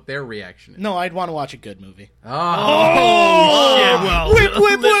see what their reaction is. No, I'd want to watch a good movie. Oh shit! Well, whip.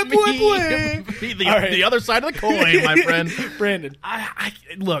 The other side of the coin, my friend. Brandon.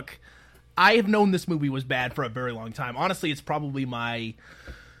 Look, I have known this movie was bad for a very long time. Honestly, it's probably my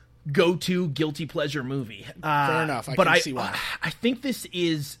go-to guilty pleasure movie. Fair enough. I can see why. I think this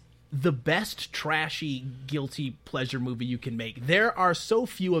is the best trashy guilty pleasure movie you can make. There are so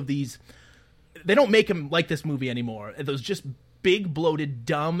few of these. They don't make them like this movie anymore. Those just big, bloated,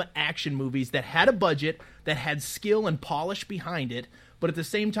 dumb action movies that had a budget, that had skill and polish behind it, but at the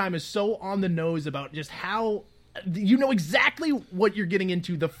same time is so on the nose about just how you know exactly what you're getting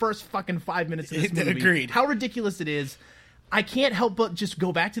into the first fucking 5 minutes of this movie. Agreed. How ridiculous it is. I can't help but just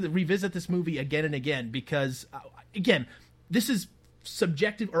go back to revisit this movie again and again because, again, this is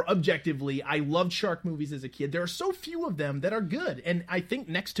subjective or objectively, I loved shark movies as a kid. There are so few of them that are good, and I think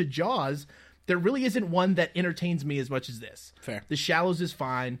next to Jaws, there really isn't one that entertains me as much as this. Fair. The Shallows is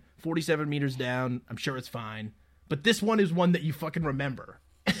fine. 47 Meters Down, I'm sure it's fine. But this one is one that you fucking remember.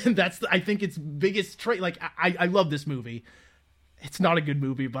 And that's, I think, its biggest trait. I love this movie. It's not a good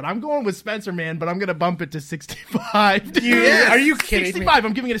movie, but I'm going with Spencer, man, but I'm going to bump it to 65. Yes. Are you kidding 65. me?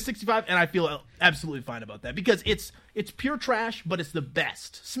 I'm giving it a 65, and I feel absolutely fine about that because it's pure trash, but it's the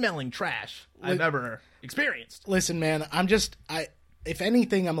best smelling trash I've ever experienced. Listen, man, if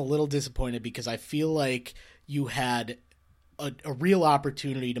anything, I'm a little disappointed because I feel like you had a real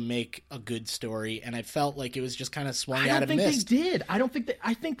opportunity to make a good story, and I felt like it was just kind of swung out of mist. I don't think they did.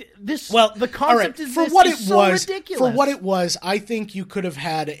 I think this. Well, the concept right, is for this what is it so was. ridiculous. For what it was, I think you could have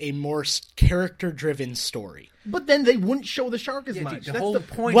had a more character-driven story. But then they wouldn't show the shark as much. The whole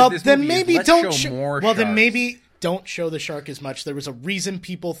point. Well, of this then movie maybe is don't let's show more. Well, sharks. then maybe. don't show the shark as much. There was a reason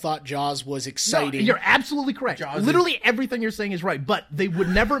people thought Jaws was exciting. No, you're absolutely correct. Literally everything you're saying is right, but they would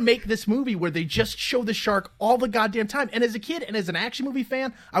never make this movie where they just show the shark all the goddamn time. And as a kid and as an action movie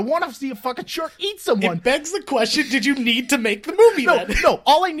fan, I want to see a fucking shark eat someone. It begs the question, did you need to make the movie then? No,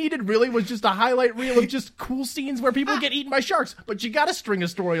 all I needed really was just a highlight reel of just cool scenes where people get eaten by sharks. But you gotta string a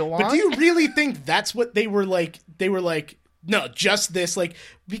story along. But do you really think that's what they were like? They were like, no, just this, like,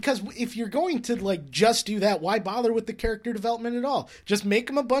 because if you're going to, like, just do that, why bother with the character development at all? Just make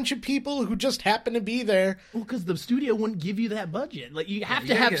them a bunch of people who just happen to be there. Well, because the studio wouldn't give you that budget. Like, you have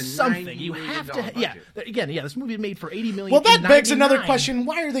to have something. You have to, this movie made for $80 million. Well, that begs another question.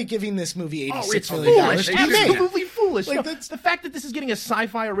 Why are they giving this movie $86 million? It's absolutely foolish. Like, the fact that this is getting a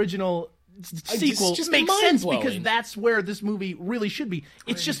sci-fi original sequel just makes sense because that's where this movie really should be.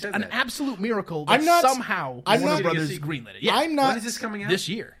 It's just an absolute miracle that somehow Warner Brothers greenlit it. Yeah. When is this coming out? This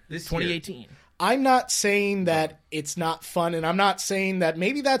year. 2018. I'm not saying that it's not fun, and I'm not saying that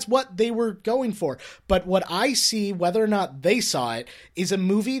maybe that's what they were going for. But what I see, whether or not they saw it, is a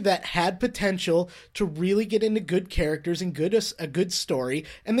movie that had potential to really get into good characters and a good story,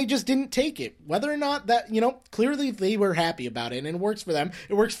 and they just didn't take it. Whether or not that, clearly they were happy about it, and it works for them.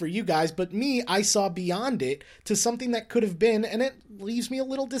 It works for you guys. But me, I saw beyond it to something that could have been, and it leaves me a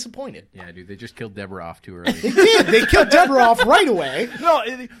little disappointed. Yeah, dude, they just killed Deborah off too early. They did. They killed Deborah off right away. No,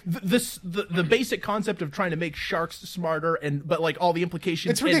 the basic concept of trying to make sharks smarter but like all the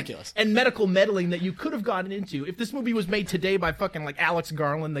implications, it's ridiculous, and medical meddling that you could have gotten into. If this movie was made today by fucking like Alex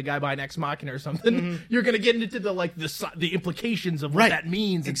Garland, the guy behind Ex Machina or something, you're gonna get into the implications of what that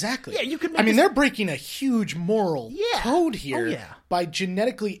means. Exactly. Yeah, you could. They're breaking a huge moral code here by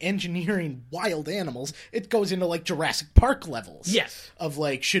genetically engineering wild animals. It goes into like Jurassic Park levels. Yes. Of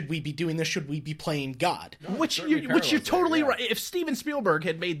like, should we be doing this? Should we be playing God? No, which you're totally right. If Steven Spielberg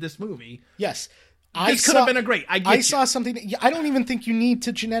had made this movie, yes. This could have been a great. I saw something. I don't even think you need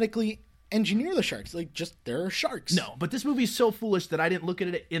to genetically engineer the sharks. Like, just there are sharks. No, but this movie is so foolish that I didn't look at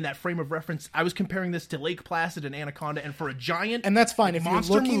it in that frame of reference. I was comparing this to Lake Placid and Anaconda, and for a giant and that's fine. If you're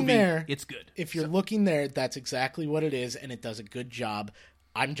looking movie, there, it's good. If you're looking there, that's exactly what it is, and it does a good job.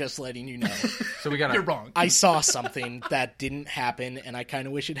 I'm just letting you know. So we got. You're wrong. I saw something that didn't happen, and I kind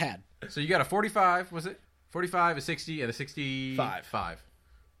of wish it had. So you got a 45. Was it 45, a 60, and a 65?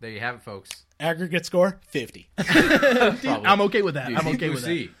 There you have it, folks. Aggregate score 50. Dude, I'm okay with that. I'm okay with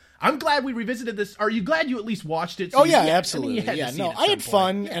that. I'm glad we revisited this. Are you glad you at least watched it? So absolutely. I had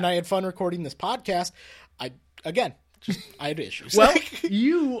fun, and I had fun recording this podcast. I had issues. Well,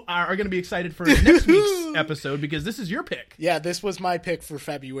 you are going to be excited for next week's episode because this is your pick. Yeah, this was my pick for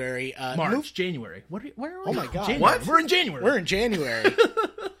February. January. Where are we? Oh my God. January. What? We're in January. We're in January.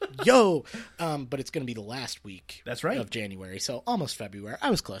 Yo. But it's going to be the last week. That's right. Of January, so almost February. I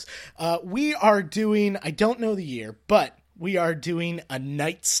was close. We are doing, I don't know the year, but we are doing A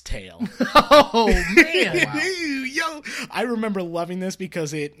Knight's Tale. Oh, man. Wow. Yo. I remember loving this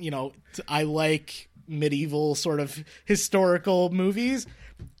because I like medieval sort of historical movies.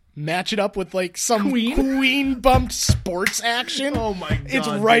 Match it up with like some Queen bumped sports action. Oh my God. It's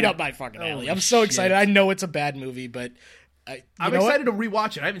right up my fucking alley. I'm so excited. I know it's a bad movie, but I'm excited to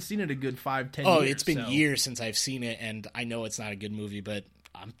rewatch it. I haven't seen it in a good 5-10 years. Oh, it's been years since I've seen it, and I know it's not a good movie, but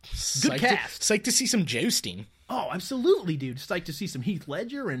I'm psyched to see some jousting. Oh, absolutely, dude. Psyched to see some Heath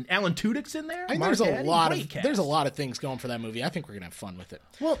Ledger and Alan Tudyk's in there. There's a lot of things going for that movie. I think we're gonna have fun with it.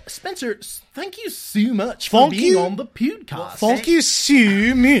 Well, Spencer, thank you so much for being on the podcast. Thank you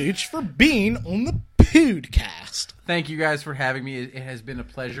so much for being on the podcast. Thank you guys for having me. It has been a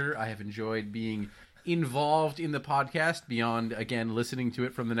pleasure. I have enjoyed being involved in the podcast beyond, again, listening to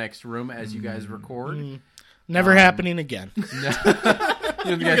it from the next room as you guys record. Never happening again. You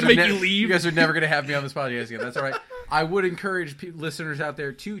guys are never going to have me on this podcast again. That's all right. I would encourage listeners out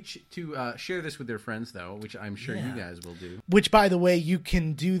there to share this with their friends, though, which I'm sure you guys will do. Which, by the way, you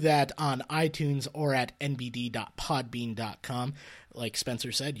can do that on iTunes or at nbd.podbean.com. Like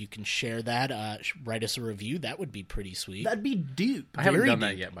Spencer said, you can share that. Write us a review. That would be pretty sweet. That'd be dupe. I haven't done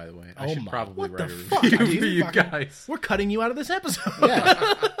that yet, by the way. I should probably write a review for you guys. We're cutting you out of this episode.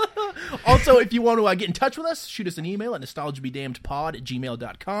 Yeah. Also, if you want to get in touch with us, shoot us an email at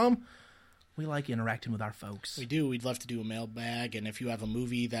nostalgiabedamnedpod@gmail.com. We like interacting with our folks. We do. We'd love to do a mailbag, and if you have a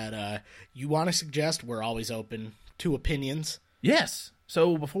movie that you want to suggest, we're always open to opinions. Yes.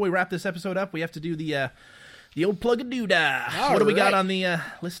 So before we wrap this episode up, we have to do the old plug-a-doo-dah. What do we got on the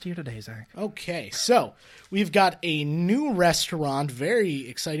list here today, Zach? Okay, so we've got a new restaurant. Very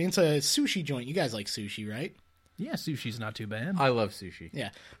exciting. It's a sushi joint. You guys like sushi, right? Yeah, sushi's not too bad. I love sushi. Yeah.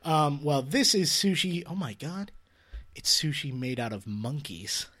 Well, this is sushi. Oh, my God. It's sushi made out of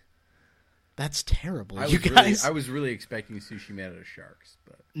monkeys. That's terrible. I was really expecting sushi made out of sharks,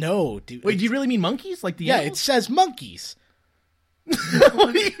 but no, dude. Wait, do you really mean monkeys? Like the animals? It says monkeys.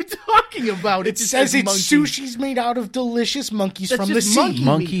 What are you talking about? It says sushi's made out of delicious monkeys from the sea.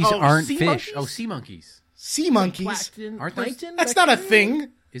 Monkeys aren't fish. Monkeys? Oh, sea monkeys. Sea monkeys. Aren't plankton? That's not a thing.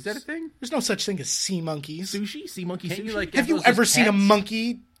 Is that a thing? There's no such thing as sea monkeys. Sushi? Sea monkey sushi? Have you ever seen a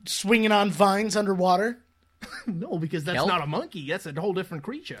monkey swinging on vines underwater? No, because that's not a monkey. That's a whole different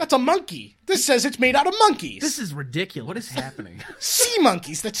creature. That's a monkey. This says it's made out of monkeys. This is ridiculous. What is happening? Sea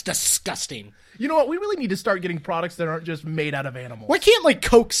monkeys. That's disgusting. You know what? We really need to start getting products that aren't just made out of animals. Why can't,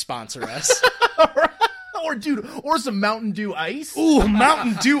 Coke sponsor us? or some Mountain Dew Ice. Ooh,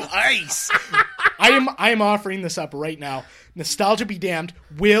 Mountain Dew Ice. I am offering this up right now. Nostalgia Be Damned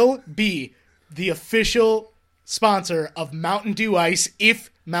will be the official sponsor of Mountain Dew Ice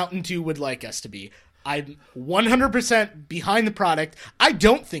if Mountain Dew would like us to be. I'm 100% behind the product. I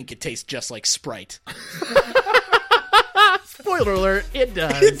don't think it tastes just like Sprite. Spoiler alert, it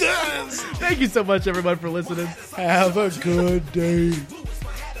does. It does. Thank you so much, everyone, for listening. Have a good day. Deepest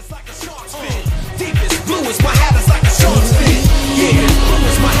blue is my hat is like a shark's fin. Yeah, blue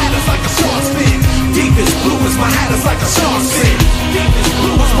is my hat is like a shark's fin. Deepest blue is my hat is like a shark's fin. Deepest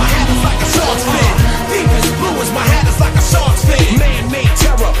blue